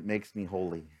is it that makes me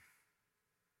holy?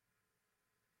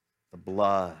 The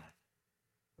blood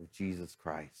of Jesus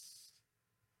Christ.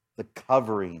 The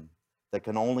covering that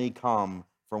can only come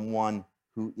from one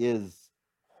who is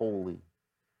holy.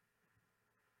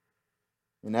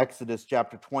 In Exodus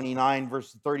chapter 29,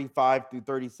 verses 35 through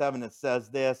 37, it says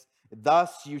this: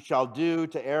 thus you shall do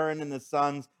to Aaron and his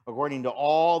sons according to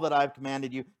all that I've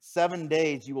commanded you. 7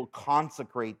 days you will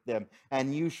consecrate them,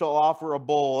 and you shall offer a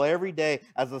bull every day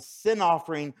as a sin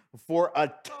offering for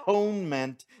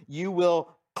atonement. You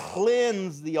will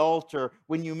cleanse the altar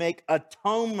when you make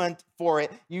atonement for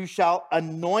it. You shall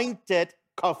anoint it,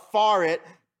 kafar it,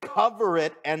 cover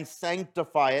it, and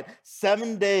sanctify it.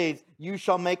 7 days you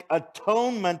shall make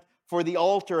atonement for the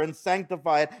altar and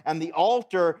sanctify it, and the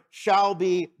altar shall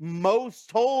be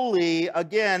most holy.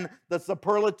 Again, the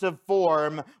superlative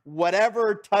form.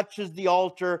 Whatever touches the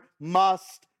altar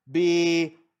must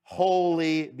be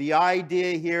holy. The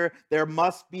idea here, there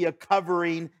must be a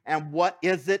covering, and what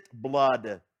is it?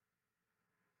 Blood.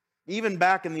 Even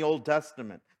back in the Old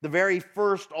Testament, the very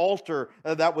first altar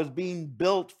that was being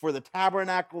built for the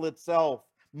tabernacle itself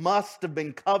must have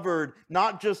been covered,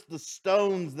 not just the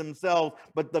stones themselves,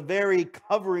 but the very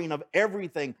covering of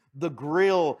everything, the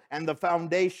grill and the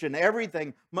foundation,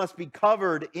 everything must be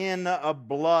covered in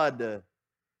blood.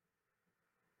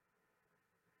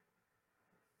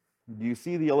 Do you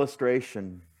see the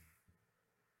illustration?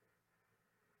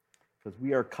 Because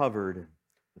we are covered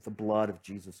with the blood of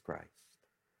Jesus Christ.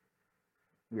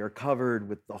 We are covered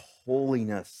with the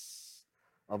holiness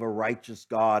of a righteous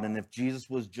God. And if Jesus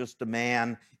was just a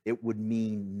man, it would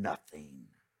mean nothing.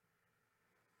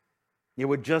 It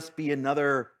would just be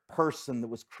another person that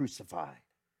was crucified.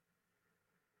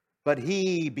 But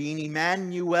he, being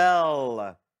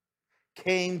Emmanuel,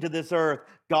 came to this earth,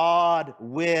 God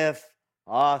with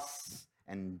us.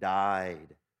 and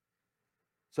died,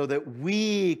 so that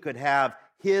we could have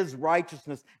his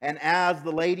righteousness. And as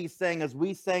the ladies sang, as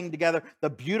we sang together, the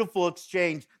beautiful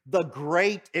exchange, the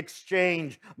great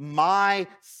exchange, my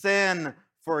sin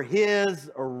for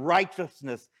his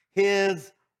righteousness,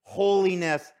 his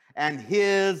holiness, and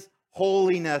his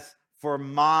holiness for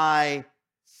my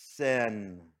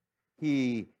sin.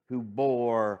 He who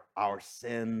bore our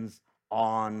sins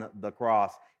on the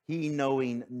cross, he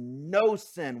knowing no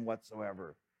sin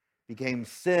whatsoever, became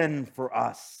sin for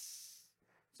us,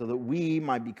 so that we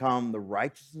might become the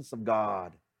righteousness of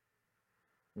God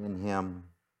in him.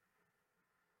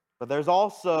 But there's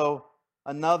also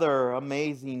another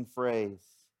amazing phrase.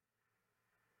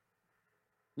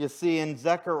 You see, in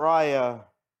Zechariah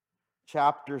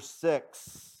chapter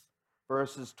 6,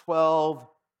 verses 12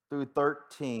 through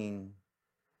 13,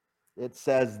 it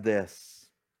says this.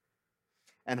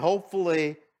 And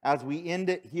hopefully, as we end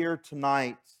it here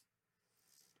tonight,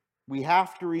 we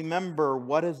have to remember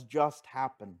what has just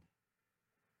happened.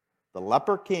 The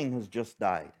leper king has just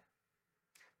died.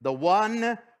 The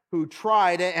one who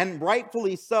tried, and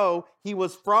rightfully so, he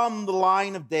was from the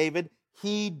line of David.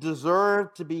 He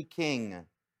deserved to be king.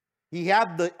 He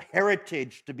had the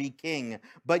heritage to be king,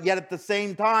 but yet at the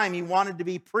same time, he wanted to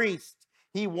be priest.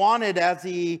 He wanted, as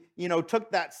he,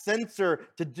 took that censer,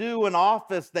 to do an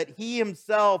office that he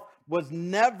himself was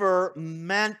never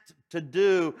meant to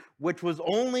do, which was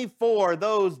only for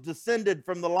those descended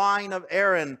from the line of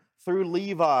Aaron through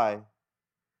Levi.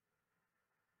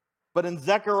 But in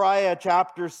Zechariah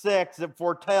chapter 6, it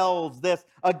foretells this.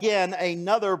 Again,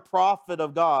 another prophet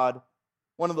of God,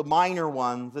 one of the minor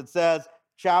ones. It says,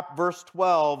 verse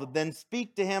 12, then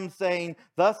speak to him, saying,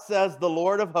 thus says the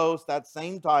Lord of hosts, that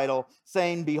same title,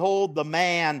 saying, behold, the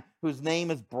man whose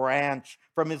name is Branch,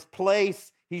 from his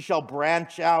place he shall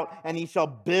branch out, and he shall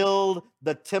build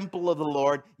the temple of the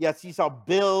Lord. Yes, he shall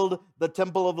build the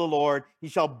temple of the Lord. He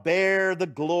shall bear the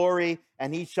glory,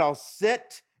 and he shall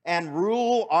sit and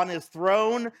rule on his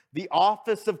throne, the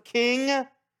office of king.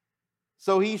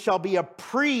 So he shall be a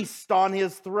priest on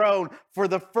his throne. For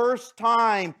the first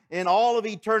time in all of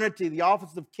eternity, the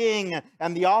office of king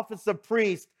and the office of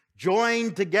priest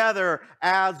joined together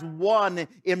as one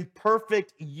in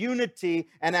perfect unity.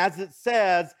 And as it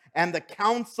says, and the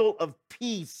counsel of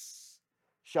peace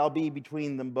shall be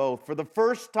between them both. For the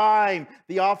first time,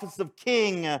 the office of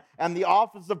king and the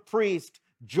office of priest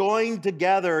joined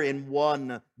together in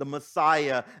one, the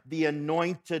Messiah, the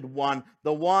anointed one,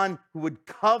 the one who would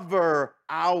cover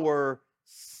our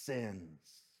sins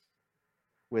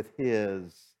with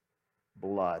his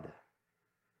blood.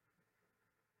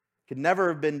 Could never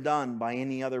have been done by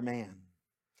any other man.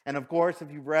 And of course,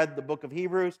 if you've read the book of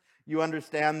Hebrews, you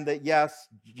understand that yes,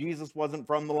 Jesus wasn't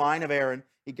from the line of Aaron.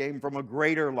 He came from a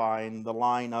greater line, the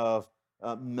line of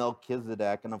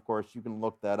Melchizedek. And of course, you can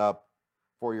look that up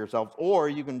for yourselves, or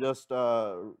you can just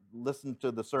listen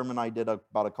to the sermon I did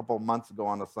about a couple of months ago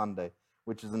on a Sunday,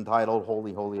 which is entitled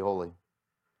Holy, Holy, Holy.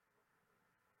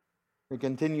 It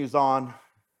continues on,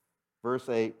 verse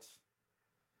 8.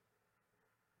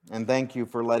 And thank you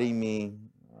for letting me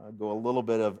go a little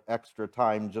bit of extra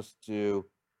time just to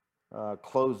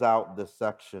close out this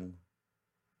section.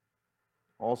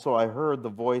 Also, I heard the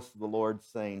voice of the Lord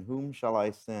saying, whom shall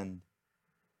I send?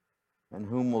 And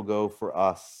whom will go for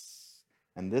us?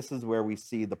 And this is where we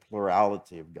see the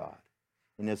plurality of God.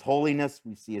 In his holiness,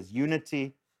 we see his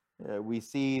unity. We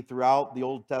see throughout the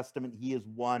Old Testament, he is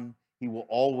one. He will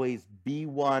always be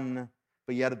one.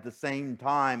 But yet at the same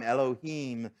time,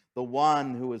 Elohim, the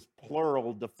one who is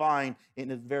plural, defined in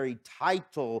his very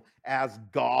title as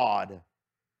God,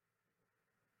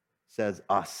 says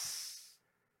us.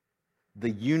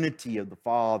 The unity of the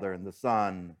Father and the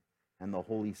Son and the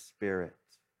Holy Spirit.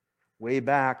 Way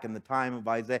back in the time of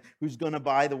Isaiah, who's going to,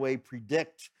 by the way,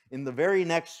 predict in the very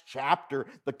next chapter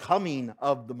the coming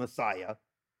of the Messiah,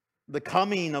 the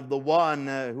coming of the one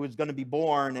who is going to be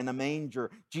born in a manger,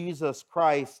 Jesus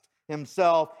Christ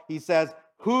himself. He says,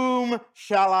 whom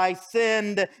shall I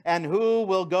send, and who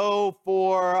will go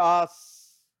for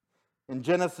us? In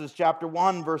Genesis chapter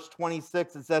 1, verse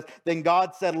 26, it says, then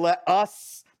God said, let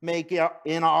us make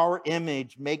in our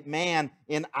image, make man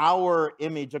in our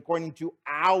image, according to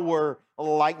our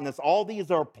likeness. All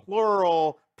these are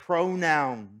plural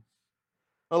pronouns.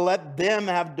 Let them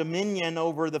have dominion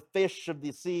over the fish of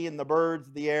the sea and the birds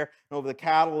of the air, and over the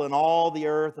cattle and all the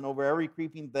earth, and over every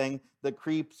creeping thing that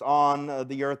creeps on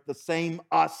the earth. The same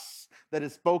us that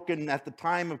is spoken at the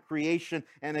time of creation.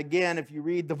 And again, if you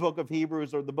read the book of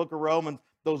Hebrews or the book of Romans,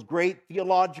 those great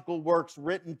theological works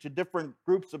written to different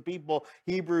groups of people,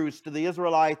 Hebrews to the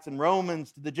Israelites and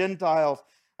Romans to the Gentiles,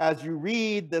 as you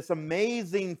read this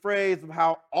amazing phrase of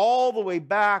how all the way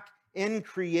back in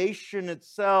creation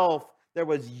itself, there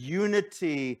was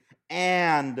unity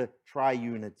and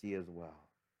triunity as well.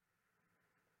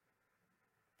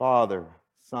 Father,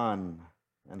 Son,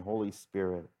 and Holy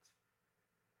Spirit.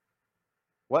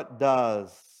 What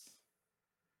does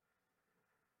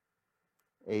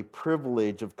a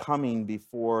privilege of coming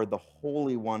before the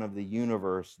Holy One of the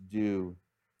universe do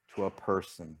to a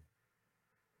person?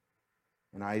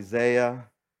 And Isaiah,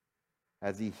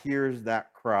 as he hears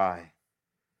that cry,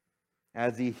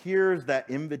 as he hears that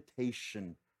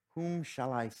invitation, whom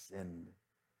shall I send?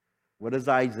 What does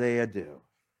Isaiah do?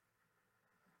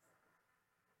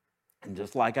 And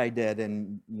just like I did,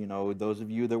 and those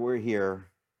of you that were here,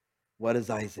 what does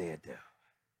Isaiah do?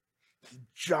 He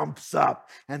jumps up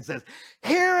and says,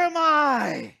 "Here am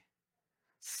I,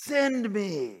 send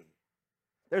me."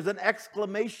 There's an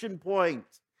exclamation point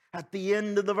at the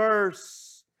end of the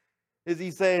verse. Is he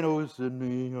saying, "Oh, send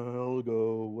me, I'll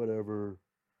go, whatever"?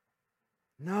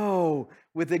 No,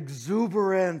 with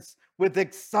exuberance, with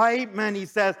excitement, he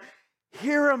says,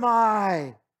 "Here am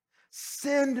I,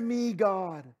 send me,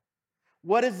 God."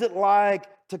 What is it like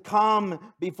to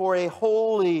come before a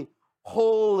holy,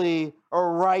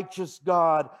 or righteous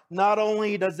God? Not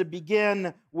only does it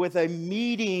begin with a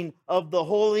meeting of the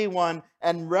Holy One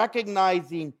and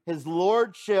recognizing his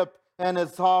lordship and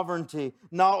his sovereignty,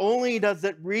 not only does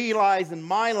it realize in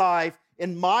my life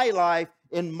that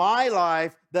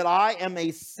I am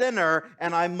a sinner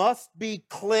and I must be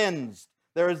cleansed.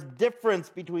 There is difference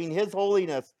between his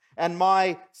holiness and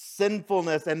my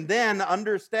sinfulness, and then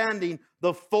understanding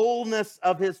the fullness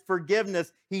of his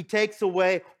forgiveness, he takes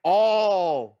away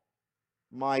all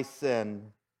my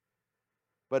sin.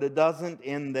 But it doesn't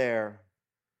end there.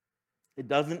 It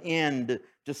doesn't end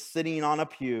just sitting on a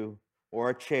pew or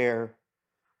a chair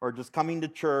or just coming to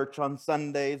church on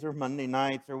Sundays or Monday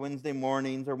nights or Wednesday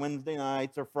mornings or Wednesday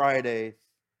nights or Fridays.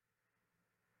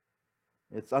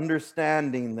 It's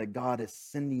understanding that God is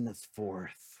sending us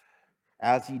forth,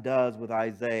 as he does with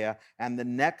Isaiah. And the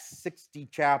next 60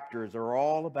 chapters are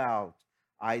all about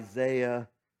Isaiah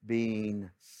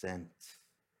being sent.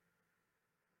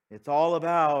 It's all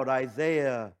about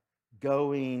Isaiah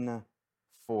going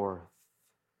forth.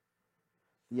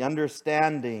 The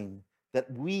understanding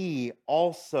that we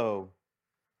also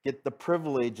get the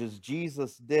privilege, as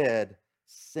Jesus did,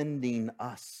 sending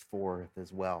us forth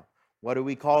as well. What do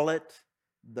we call it?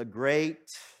 The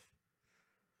Great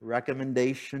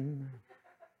Recommendation.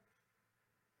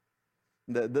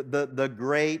 The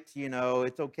great,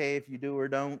 it's okay if you do or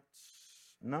don't.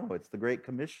 No, it's the Great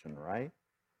Commission, right?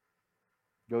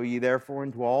 Go ye therefore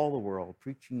into all the world,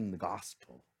 preaching the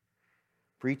gospel,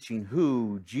 preaching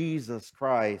who Jesus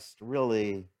Christ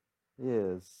really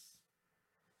is.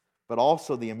 But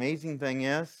also the amazing thing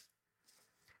is,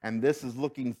 and this is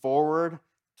looking forward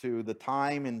to the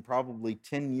time in probably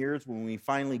 10 years when we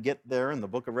finally get there in the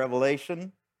book of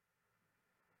Revelation.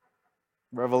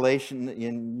 Revelation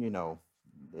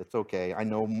it's okay. I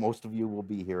know most of you will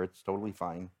be here. It's totally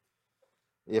fine.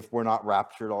 If we're not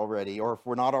raptured already, or if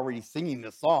we're not already singing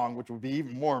this song, which would be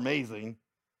even more amazing.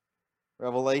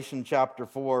 Revelation chapter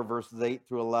 4, verses 8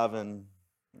 through 11.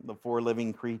 The four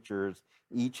living creatures,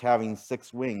 each having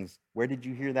 6 wings. Where did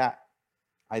you hear that?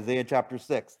 Isaiah chapter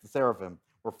 6. The seraphim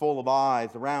were full of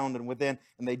eyes around and within,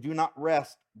 and they do not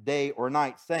rest day or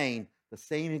night, saying the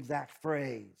same exact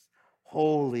phrase.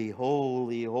 Holy,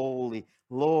 holy, holy,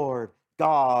 Lord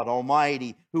God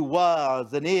Almighty, who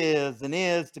was and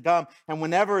is to come. And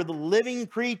whenever the living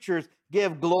creatures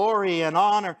give glory and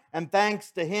honor and thanks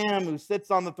to him who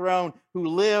sits on the throne, who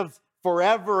lives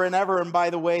forever and ever. And by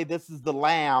the way, this is the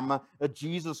Lamb,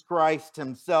 Jesus Christ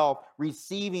himself,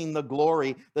 receiving the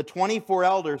glory. The 24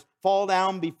 elders fall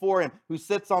down before him who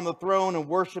sits on the throne and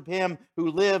worship him who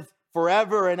lives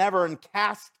forever and ever, and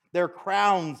cast their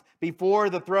crowns before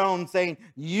the throne, saying,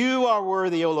 "You are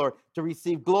worthy, O Lord, to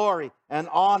receive glory and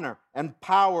honor and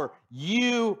power.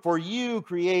 For you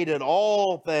created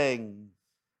all things,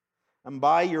 and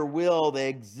by your will they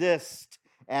exist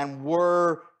and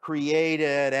were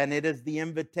created." And it is the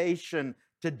invitation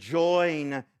to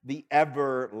join the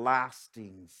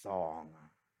everlasting song.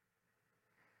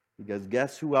 Because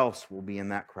guess who else will be in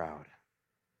that crowd?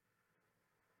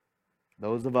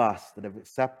 Those of us that have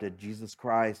accepted Jesus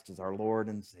Christ as our Lord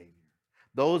and Savior.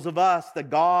 Those of us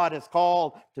that God has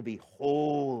called to be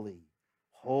holy,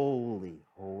 holy,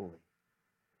 holy.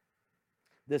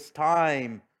 This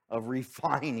time of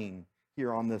refining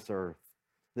here on this earth.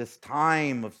 This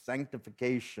time of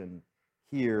sanctification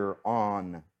here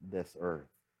on this earth.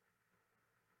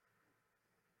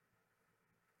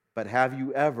 But have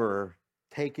you ever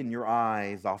taken your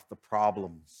eyes off the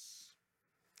problems,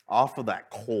 off of that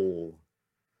coal,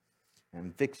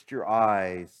 and fixed your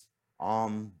eyes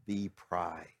on the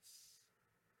prize.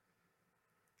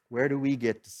 Where do we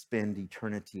get to spend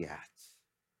eternity at?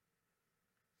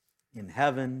 In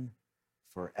heaven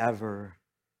forever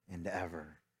and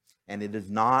ever. And it is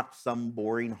not some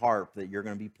boring harp that you're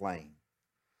going to be playing.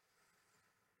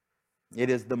 It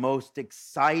is the most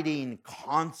exciting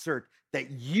concert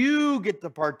that you get to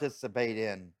participate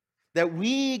in, that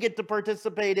we get to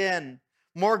participate in.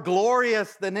 More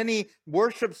glorious than any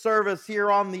worship service here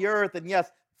on the earth. And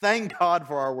yes, thank God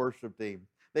for our worship team.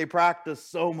 They practice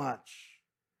so much.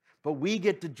 But we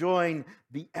get to join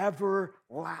the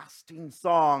everlasting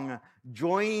song,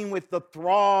 joining with the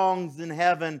throngs in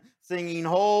heaven, singing,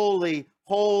 holy,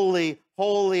 holy,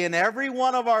 holy. And every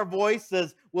one of our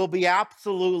voices will be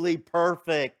absolutely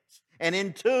perfect and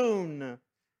in tune.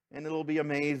 And it'll be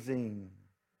amazing.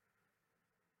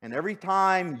 And every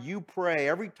time you pray,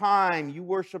 every time you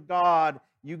worship God,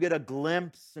 you get a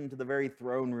glimpse into the very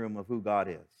throne room of who God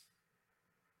is.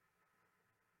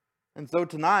 And so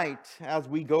tonight, as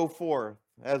we go forth,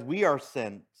 as we are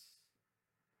sent,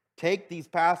 take these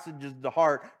passages to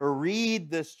heart, or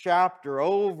read this chapter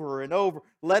over and over.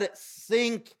 Let it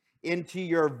sink into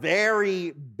your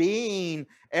very being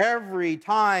every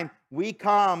time we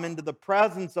come into the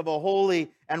presence of a holy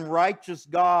and righteous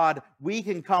God. We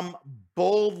can come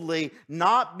boldly,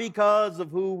 not because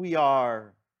of who we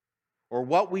are or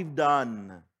what we've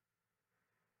done,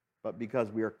 but because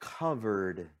we are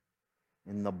covered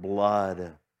in the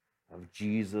blood of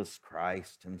Jesus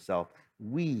Christ himself.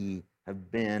 We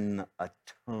have been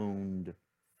atoned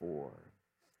for.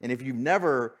 And if you've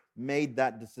never made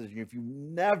that decision, if you've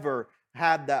never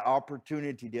had that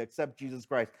opportunity to accept Jesus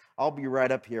Christ, I'll be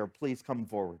right up here. Please come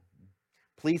forward.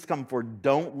 Please come forward.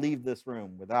 Don't leave this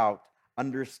room without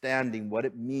understanding what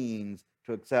it means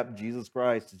to accept Jesus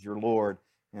Christ as your Lord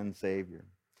and Savior,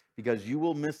 because you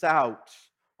will miss out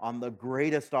on the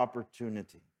greatest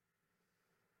opportunity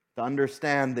to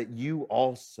understand that you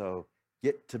also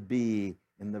get to be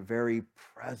in the very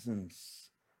presence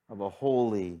of a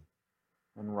holy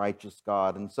and righteous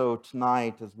God. And so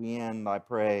tonight, as we end, I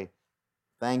pray,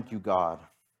 thank you, God.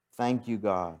 Thank you,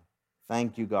 God.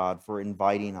 Thank you, God, for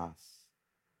inviting us.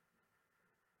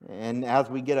 And as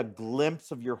we get a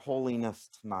glimpse of your holiness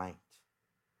tonight,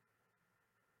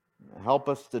 help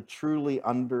us to truly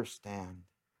understand,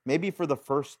 maybe for the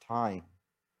first time,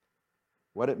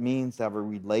 what it means to have a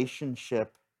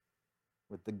relationship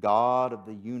with the God of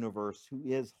the universe, who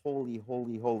is holy,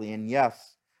 holy, holy. And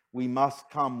yes, we must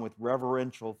come with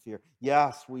reverential fear.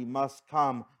 Yes, we must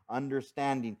come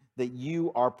understanding that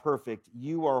you are perfect,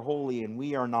 you are holy, and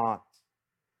we are not.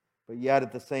 But yet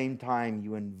at the same time,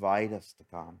 you invite us to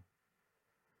come.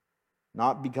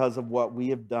 Not because of what we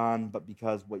have done, but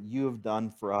because what you have done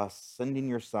for us, sending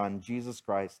your Son, Jesus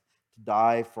Christ, to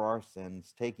die for our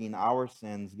sins, taking our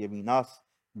sins, giving us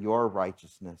your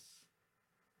righteousness.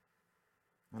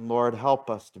 And Lord, help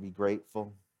us to be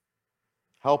grateful.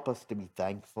 Help us to be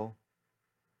thankful.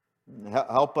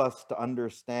 Help us to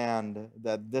understand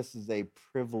that this is a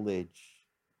privilege.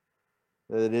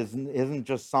 That it isn't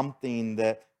just something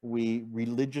that we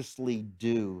religiously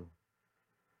do.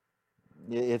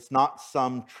 It's not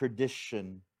some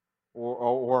tradition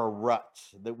or a rut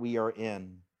that we are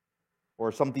in,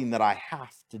 or something that I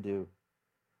have to do.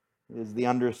 It is the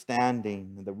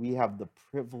understanding that we have the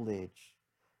privilege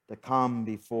to come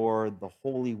before the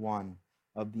Holy One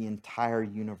of the entire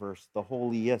universe, the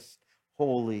holiest,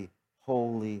 holy,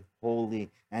 holy, holy,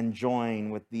 and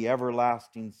join with the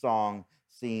everlasting song,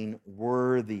 saying,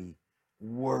 worthy,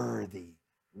 worthy,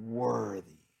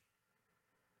 worthy.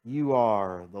 You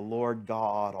are the Lord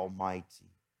God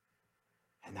Almighty.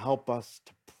 And help us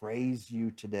to praise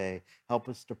you today. Help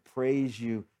us to praise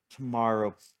you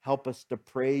tomorrow. Help us to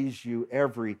praise you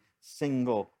every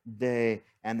single day,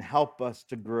 and help us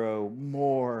to grow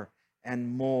more and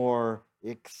more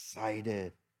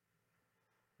excited,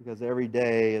 because every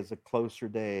day is a closer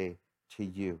day to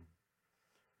you.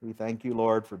 We thank you,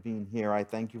 Lord, for being here. I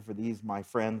thank you for these, my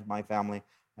friends, my family.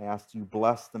 I ask you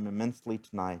bless them immensely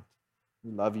tonight.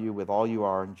 We love you with all you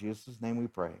are. In Jesus' name we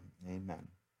pray. Amen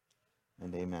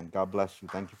and amen. God bless you.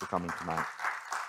 Thank you for coming tonight.